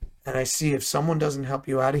wounded, and I see if someone doesn't help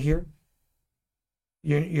you out of here,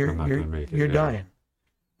 you're dying.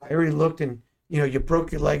 I already looked, and you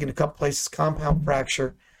broke your leg in a couple places, compound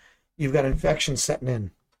fracture. You've got infection setting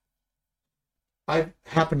in. I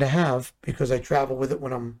happen to have, because I travel with it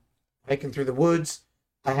when I'm hiking through the woods,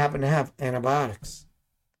 I happen to have antibiotics.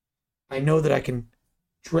 I know that I can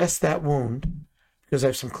dress that wound because I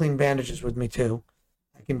have some clean bandages with me too.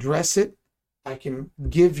 I can dress it. I can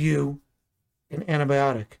give you an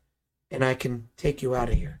antibiotic, and I can take you out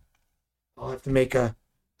of here. I'll have to make a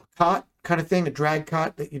cot kind of thing, a drag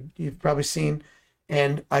cot that you've probably seen,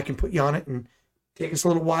 and I can put you on it and take us a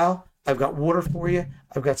little while. I've got water for you.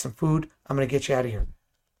 I've got some food. I'm going to get you out of here.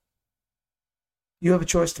 You have a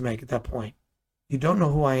choice to make at that point. You don't know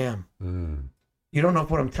who I am. Mm. You don't know if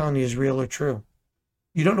what I'm telling you is real or true.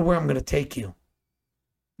 You don't know where I'm going to take you.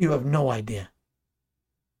 You have no idea.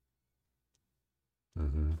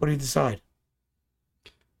 Mm-hmm. What do you decide?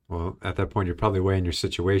 Well, at that point, you're probably weighing your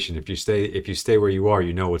situation. If you stay where you are,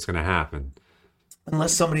 you know what's going to happen.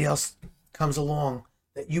 Unless somebody else comes along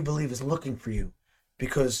that you believe is looking for you,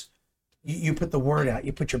 because you put the word out,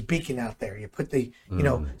 you put your beacon out there, you put the,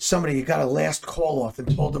 somebody, you got a last call off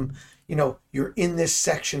and told them, you're in this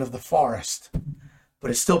section of the forest,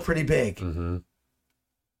 but it's still pretty big. Mm-hmm.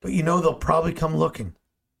 But they'll probably come looking.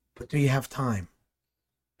 But do you have time?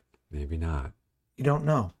 Maybe not. You don't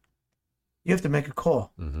know. You have to make a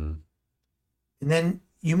call. Mm-hmm. And then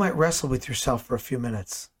you might wrestle with yourself for a few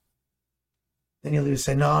minutes. Then you'll either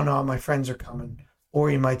say, no, my friends are coming.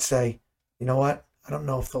 Or you might say, you know what? I don't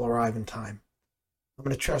know if they'll arrive in time. I'm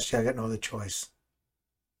going to trust you. I got no other choice.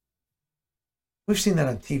 We've seen that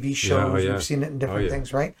on TV shows. Yeah. We've seen it in different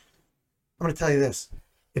things, right? I'm going to tell you this.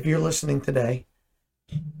 If you're listening today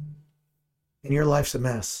and your life's a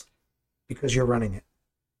mess because you're running it,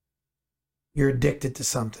 you're addicted to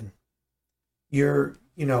something, you've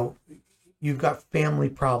got family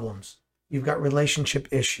problems, you've got relationship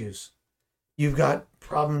issues, you've got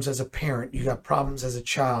problems as a parent, you've got problems as a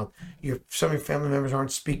child, some of your family members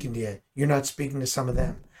aren't speaking to you, you're not speaking to some of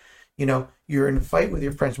them, you're in a fight with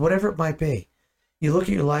your friends, whatever it might be. You look at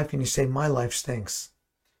your life and you say, my life stinks.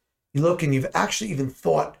 You look and you've actually even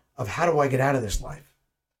thought of, how do I get out of this life?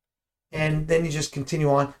 And then you just continue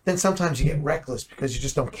on. Then sometimes you get reckless because you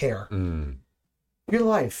just don't care. Mm. Your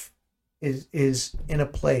life is in a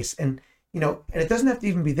place, and and it doesn't have to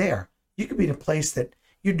even be there. You could be in a place that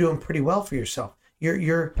you're doing pretty well for yourself.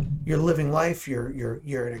 You're living life. You're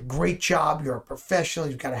in a great job. You're a professional.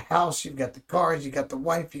 You've got a house. You've got the cars. You got the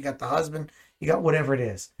wife. You got the husband. You got whatever it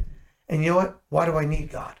is. And you know what? Why do I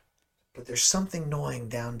need God? but there's something gnawing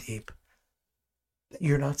down deep that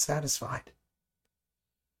you're not satisfied.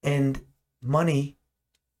 And money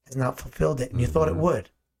has not fulfilled it, and you thought it would.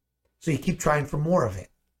 So you keep trying for more of it.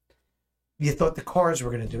 You thought the cars were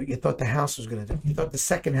going to do it. You thought the house was going to do it. You thought the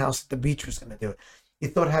second house at the beach was going to do it. You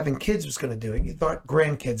thought having kids was going to do it. You thought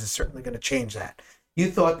grandkids is certainly going to change that. You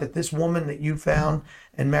thought that this woman that you found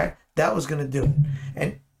and married, that was going to do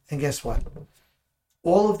it. And guess what?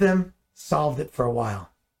 All of them solved it for a while.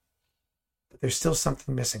 But there's still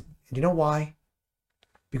something missing. And you know why?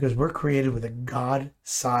 Because we're created with a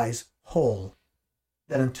God-sized hole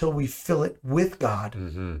that until we fill it with God,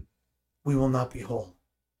 we will not be whole.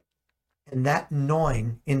 And that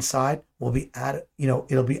gnawing inside will be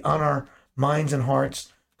it'll be on our minds and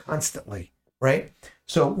hearts constantly, right?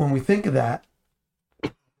 So when we think of that,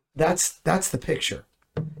 that's the picture.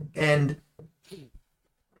 And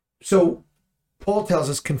so Paul tells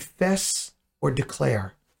us, confess or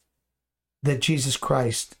declare that Jesus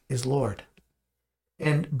Christ is Lord,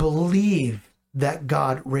 and believe that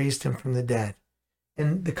God raised him from the dead.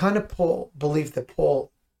 And the kind of belief that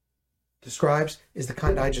Paul describes is the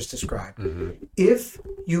kind I just described. If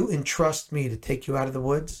you entrust me to take you out of the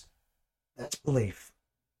woods, that's belief.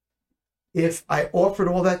 If I offered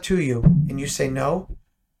all that to you and you say no,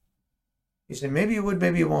 you say maybe you would,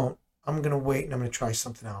 maybe you won't. I'm going to wait and I'm going to try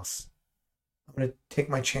something else. I'm going to take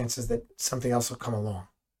my chances that something else will come along.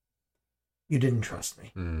 You didn't trust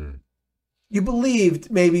me. You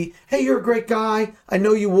believed maybe, hey, you're a great guy. I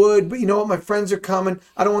know you would, but you know what? My friends are coming.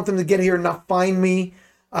 I don't want them to get here and not find me.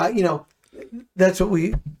 That's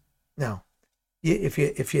what no.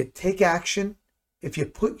 If you take action, if you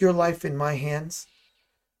put your life in my hands,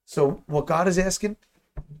 so what God is asking,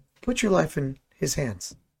 put your life in his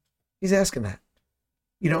hands. He's asking that.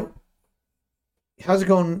 How's it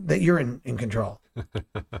going that you're in control?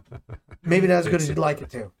 Maybe not as good as you'd like it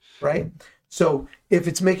to, right? So if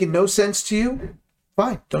it's making no sense to you,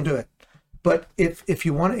 fine, don't do it. But if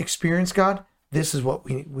you want to experience God, this is what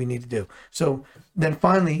we need to do. So then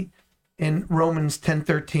finally, in Romans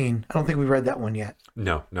 10:13, I don't think we read that one yet.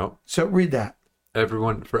 No. So read that.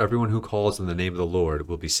 Everyone who calls on the name of the Lord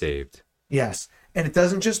will be saved. Yes. And it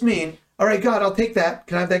doesn't just mean, all right, God, I'll take that.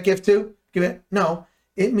 Can I have that gift too? Give it. No,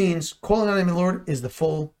 it means calling on the name of the Lord is the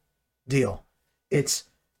full deal. It's,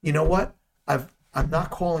 you know what? I'm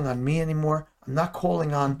not calling on me anymore. I'm not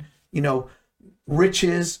calling on,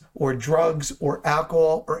 riches or drugs or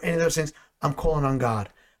alcohol or any of those things. I'm calling on God.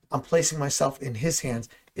 I'm placing myself in his hands.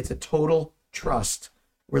 It's a total trust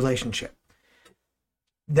relationship.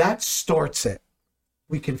 That starts it.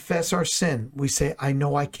 We confess our sin. We say, I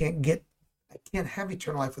know I can't have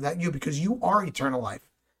eternal life without you because you are eternal life.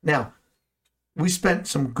 Now, we spent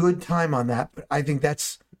some good time on that, but I think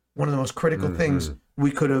that's one of the most critical things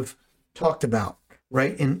we could have talked about,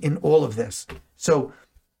 right, in all of this. So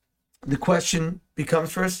the question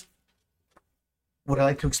becomes for us, would I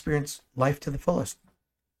like to experience life to the fullest?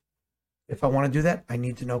 If I want to do that, I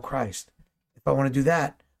need to know Christ. If I want to do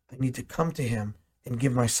that, I need to come to him and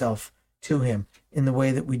give myself to him in the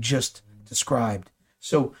way that we just described.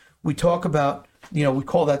 So we talk about, we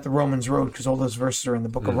call that the Romans road because all those verses are in the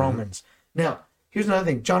book of Romans. Now, here's another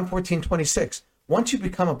thing. John 14:26. Once you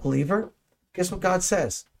become a believer, guess what God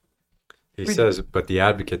says? He says, but the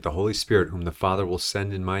advocate, the Holy Spirit, whom the Father will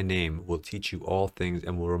send in my name, will teach you all things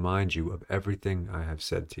and will remind you of everything I have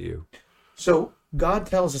said to you. So God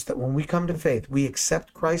tells us that when we come to faith, we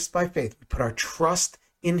accept Christ by faith. We put our trust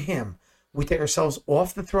in him. We take ourselves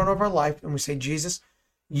off the throne of our life and we say, Jesus,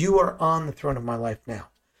 you are on the throne of my life now.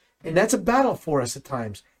 And that's a battle for us at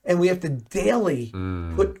times. And we have to daily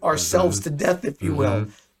put ourselves to death, if you will.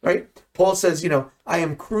 Right? Paul says, I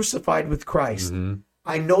am crucified with Christ.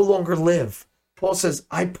 I no longer live. Paul says,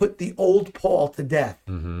 I put the old Paul to death.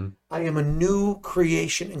 I am a new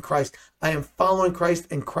creation in Christ. I am following Christ,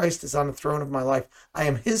 and Christ is on the throne of my life. I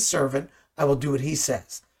am his servant. I will do what he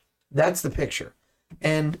says. That's the picture.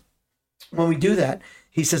 And when we do that,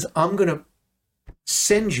 he says, I'm going to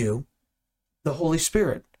send you the Holy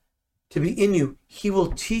Spirit to be in you. He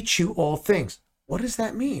will teach you all things. What does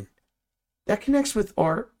that mean? That connects with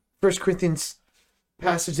our 1 Corinthians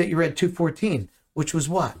passage that you read, 2:14, which was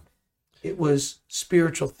what? It was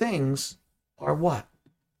spiritual things are what?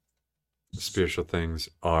 Spiritual things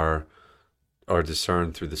are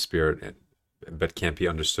discerned through the Spirit, but can't be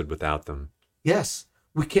understood without them. Yes,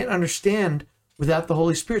 we can't understand without the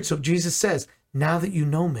Holy Spirit. So Jesus says, now that you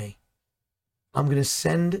know me, I'm going to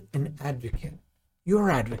send an advocate,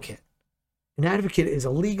 your advocate. An advocate is a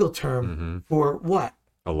legal term for what?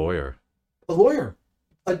 A lawyer. A lawyer,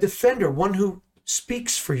 a defender, one who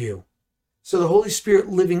speaks for you. So the Holy Spirit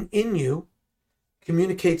living in you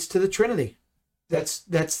communicates to the Trinity.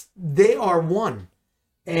 They are one.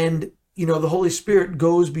 And, the Holy Spirit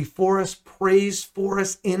goes before us, prays for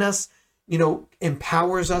us, in us,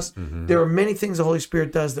 empowers us. There are many things the Holy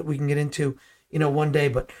Spirit does that we can get into, one day.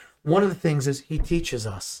 But one of the things is he teaches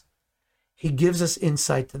us. He gives us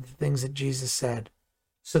insight to the things that Jesus said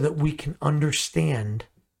so that we can understand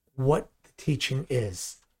what the teaching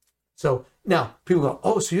is. So now people go,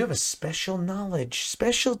 oh, so you have a special knowledge,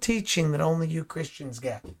 special teaching that only you Christians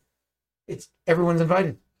get. Everyone's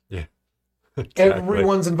invited. Yeah. Exactly.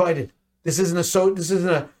 Everyone's invited. This isn't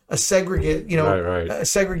a segregated, right. a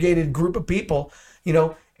segregated group of people.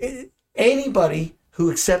 Anybody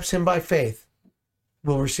who accepts him by faith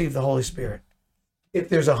will receive the Holy Spirit. If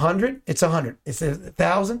there's 100, it's 100. If there's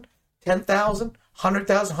 1,000, 10,000,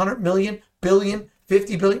 100,000, 100 million, billion,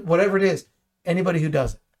 50 billion, whatever it is, anybody who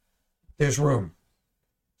does it, there's room.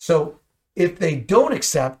 So if they don't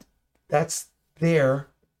accept, that's their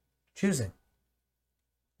choosing.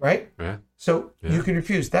 Right? Yeah. So you can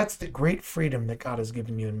refuse. That's the great freedom that God has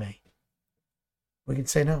given you and me. We can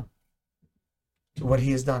say no to what he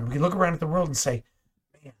has done. We can look around at the world and say,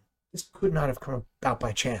 man, this could not have come about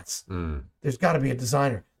by chance. There's got to be a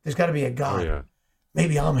designer. There's got to be a God. Oh, yeah.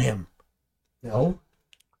 Maybe I'm him. No,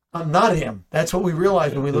 I'm not him. That's what we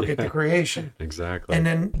realize when we look at the creation. Exactly. And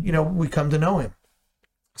then, we come to know him.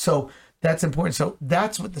 So that's important. So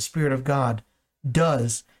that's what the Spirit of God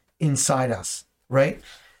does inside us, right?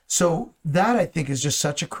 So that, I think, is just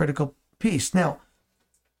such a critical piece. Now,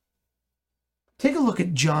 take a look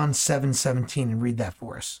at John 7:17 and read that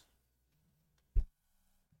for us.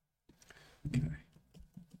 Okay.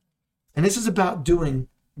 And this is about doing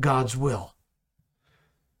God's will.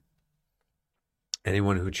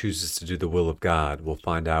 Anyone who chooses to do the will of God will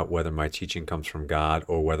find out whether my teaching comes from God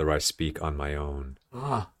or whether I speak on my own.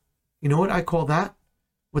 You know what I call that?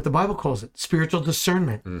 What the Bible calls it, spiritual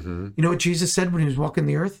discernment. Mm-hmm. You know what Jesus said when he was walking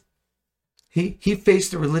the earth? He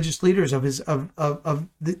faced the religious leaders of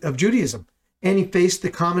Judaism, and he faced the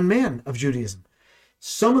common man of Judaism.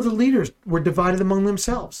 Some of the leaders were divided among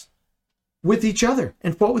themselves, with each other,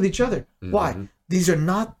 and fought with each other. Mm-hmm. Why? These are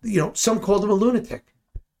not, some called him a lunatic.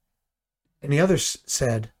 And the others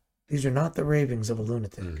said, these are not the ravings of a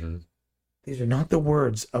lunatic. Mm-hmm. These are not the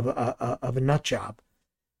words of a nut job.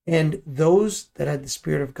 And those that had the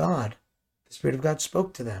Spirit of God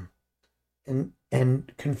spoke to them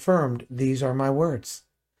and confirmed, these are my words.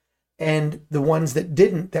 And the ones that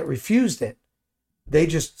didn't, that refused it, they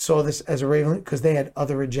just saw this as a raven because they had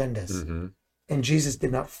other agendas. Mm-hmm. And Jesus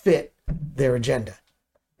did not fit their agenda.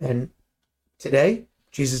 And today,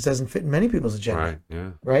 Jesus doesn't fit in many people's agenda. Right.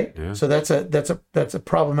 Yeah. Right? Yeah. So that's a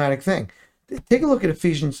problematic thing. Take a look at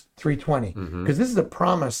Ephesians 3:20, because this is a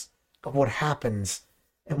promise of what happens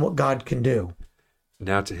and what God can do.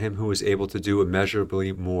 Now to him who is able to do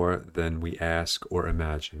immeasurably more than we ask or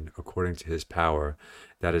imagine, according to his power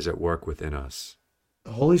that is at work within us.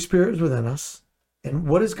 The Holy Spirit is within us. And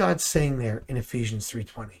what is God saying there in Ephesians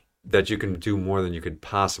 3:20? That you can do more than you could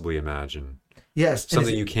possibly imagine. Yes.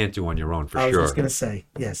 Something you can't do on your own, for sure. I was just going to say,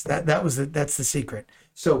 yes, that's the secret.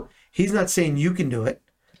 So he's not saying you can do it,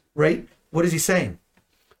 right? What is he saying?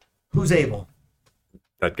 Who's able?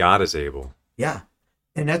 That God is able. Yeah.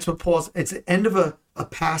 And that's what it's the end of a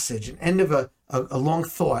passage, an end of a long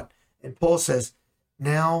thought. And Paul says,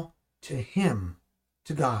 now to him,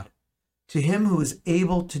 to God, to him who is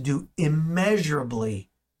able to do immeasurably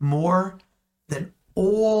more than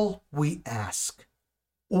all we ask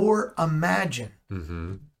or imagine,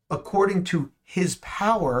 according to his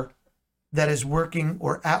power that is working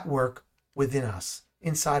or at work within us,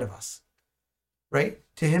 inside of us, right?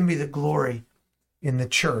 To him be the glory in the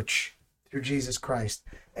church through Jesus Christ.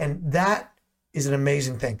 And that is an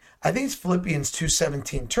amazing thing. I think it's Philippians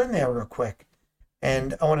 2:17. Turn there real quick.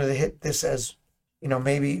 And I wanted to hit this as,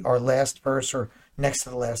 maybe our last verse or next to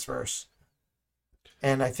the last verse.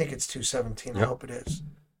 And I think it's 2:17. Yep. I hope it is.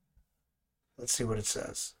 Let's see what it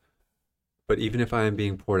says. But even if I am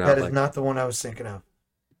being poured out, that is not the one I was thinking of.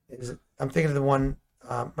 I'm thinking of the one.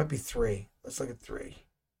 Might be 3. Let's look at 3.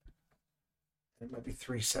 It might be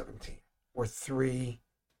 3:17 or 3.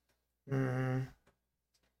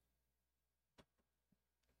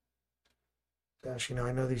 Gosh,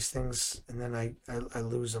 I know these things, and then I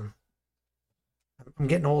lose them. I'm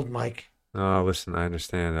getting old, Mike. Oh, listen, I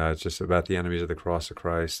understand. It's just about the enemies of the cross of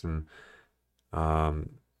Christ, and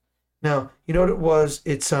now you know what it was.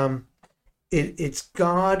 It's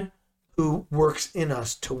God who works in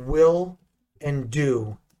us to will and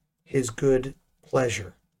do His good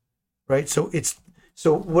pleasure, right? So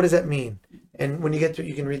what does that mean? And when you get to it,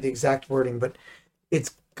 you can read the exact wording, but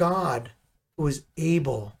it's God who is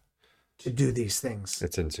able to do these things.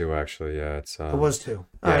 It's in 2, actually. Yeah, it's. It was 2. All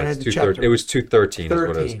Yeah, right, I it's had the 2:13. chapter. It was 2:13. Is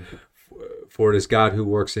what it is. 13. For it is God who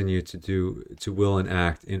works in you to will and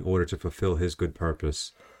act in order to fulfill His good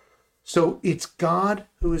purpose. So it's God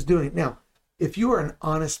who is doing it. Now, if you are an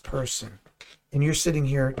honest person and you're sitting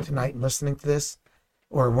here tonight and listening to this,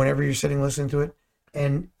 or whenever you're sitting listening to it,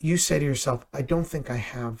 and you say to yourself, I don't think I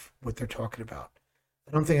have what they're talking about.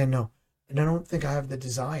 I don't think I know. And I don't think I have the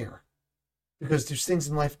desire. Because there's things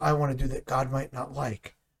in life I want to do that God might not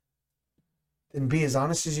like. Then be as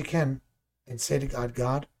honest as you can and say to God,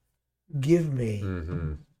 God, give me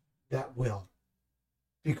that will.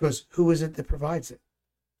 Because who is it that provides it?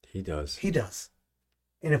 He does. He does.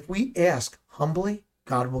 And if we ask humbly,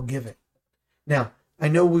 God will give it. Now, I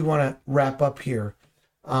know we want to wrap up here.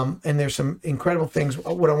 And there's some incredible things.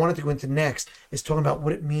 What I wanted to go into next is talking about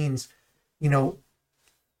what it means, to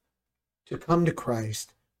come to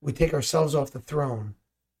Christ. We take ourselves off the throne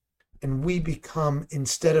and we become,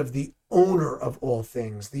 instead of the owner of all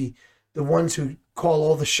things, the ones who call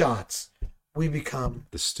all the shots, we become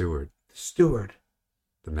the steward. The steward.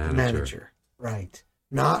 The manager. The manager. Right.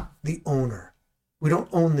 Not the owner. We don't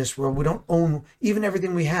own this world. We don't own even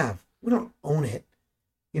everything we have. We don't own it.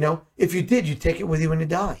 If you did, you'd take it with you when you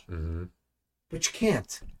die. Mm-hmm. But you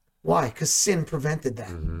can't. Why? Because sin prevented that.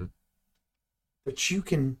 Mm-hmm. But you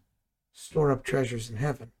can store up treasures in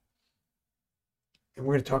heaven. And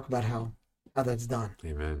we're going to talk about how that's done.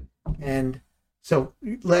 Amen. And so,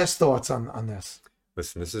 last thoughts on this.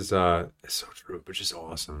 Listen, this is it's so true, but just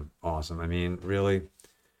awesome. I mean, really,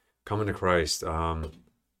 coming to Christ, it's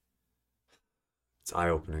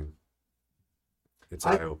eye-opening.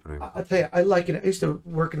 Eye-opening. I'll tell you, I like it. I used to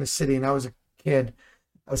work in the city, and I was a kid.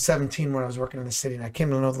 I was 17 when I was working in the city, and I came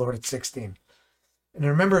to know the Lord at 16. And I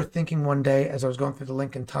remember thinking one day as I was going through the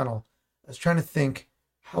Lincoln Tunnel, I was trying to think,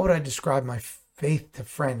 how would I describe my faith to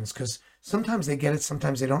friends? Because sometimes they get it,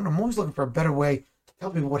 sometimes they don't. I'm always looking for a better way to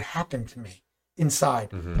tell people what happened to me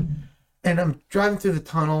inside. Mm-hmm. And I'm driving through the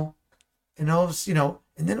tunnel, and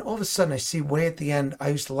and then all of a sudden I see way at the end, I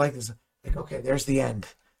used to like this, like, okay, there's the end.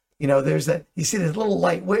 There's that, you see this little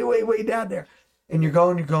light way, way, way down there. And you're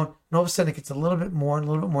going, and all of a sudden it gets a little bit more and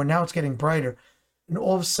a little bit more. Now it's getting brighter. And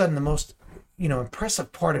all of a sudden the most,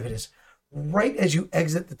 impressive part of it is right as you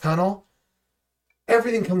exit the tunnel,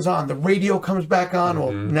 everything comes on. The radio comes back on.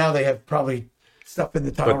 Well, now they have probably stuff in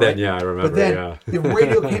the tunnel. But then, right? yeah, I remember. But then the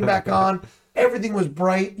radio came back on. Everything was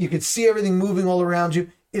bright. You could see everything moving all around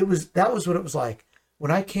you. That was what it was like.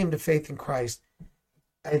 When I came to faith in Christ,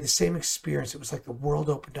 I had the same experience. It was like the world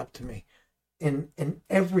opened up to me, and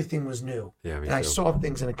everything was new. Yeah, me and I too. saw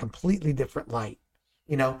things in a completely different light.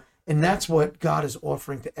 And that's what God is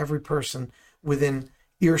offering to every person within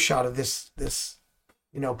earshot of this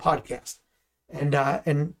podcast.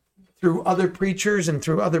 And through other preachers and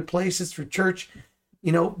through other places, through church,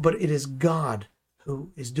 but it is God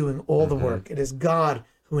who is doing all the work. It is God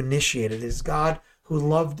who initiated. It is God who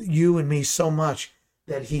loved you and me so much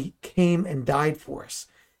that he came and died for us.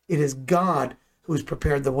 It is God who has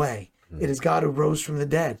prepared the way. It is God who rose from the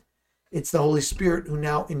dead. It's the Holy Spirit who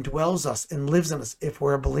now indwells us and lives in us if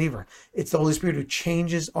we're a believer. It's the Holy Spirit who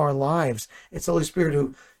changes our lives. It's the Holy Spirit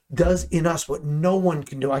who does in us what no one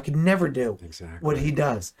can do. I could never do what he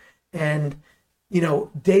does. And,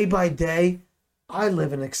 day by day, I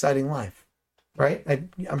live an exciting life, right?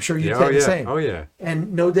 I'm sure you'd say the same. Oh, yeah.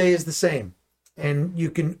 And no day is the same. And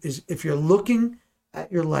if you're looking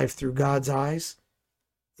at your life through God's eyes,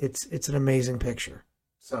 it's an amazing picture.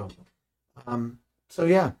 So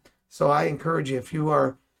yeah. So I encourage you, if you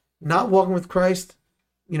are not walking with Christ,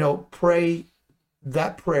 pray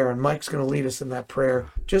that prayer, and Mike's going to lead us in that prayer.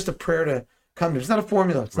 Just a prayer to come to. It's not a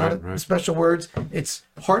formula. It's not special words. It's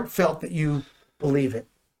heartfelt that you believe it.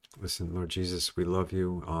 Listen, Lord Jesus, we love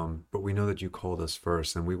you, but we know that you called us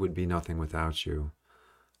first, and we would be nothing without you.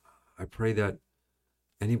 I pray that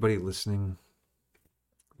anybody listening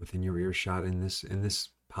within your earshot in this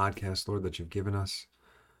podcast, Lord, that you've given us,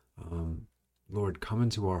 Lord, come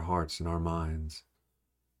into our hearts and our minds.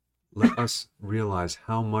 Let us realize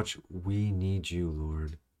how much we need you,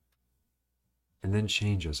 Lord. And then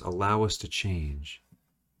change us. Allow us to change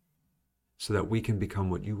so that we can become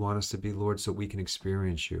what you want us to be, Lord, so we can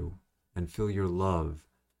experience you and feel your love,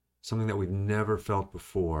 something that we've never felt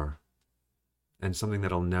before and something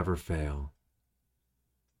that'll never fail.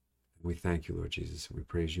 We thank you, Lord Jesus, and we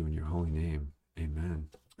praise you in your holy name. Amen.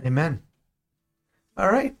 Amen. All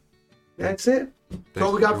right. That's it. That's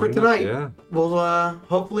all we got for tonight. Yeah. Well,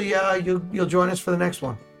 hopefully you'll join us for the next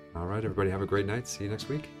one. All right, everybody. Have a great night. See you next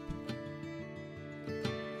week.